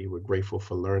study. We're grateful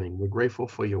for learning. We're grateful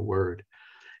for your word.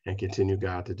 And continue,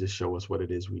 God, to just show us what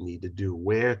it is we need to do,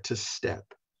 where to step,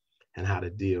 and how to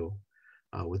deal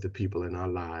with the people in our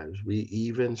lives. We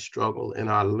even struggle in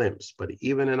our limps, but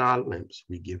even in our limps,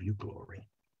 we give you glory.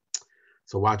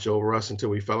 So watch over us until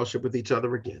we fellowship with each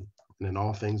other again. And in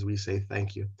all things, we say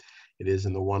thank you. It is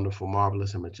in the wonderful,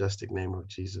 marvelous, and majestic name of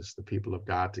Jesus. The people of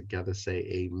God together say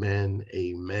amen,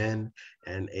 amen,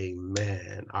 and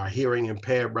amen. Our hearing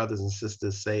impaired brothers and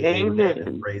sisters say amen,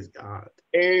 and praise God.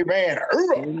 Amen.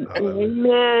 Amen.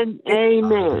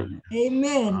 Amen.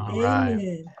 Amen. All right.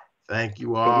 Amen. Thank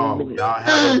you all. Y'all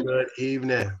have a good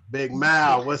evening. Big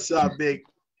Mal, what's up, big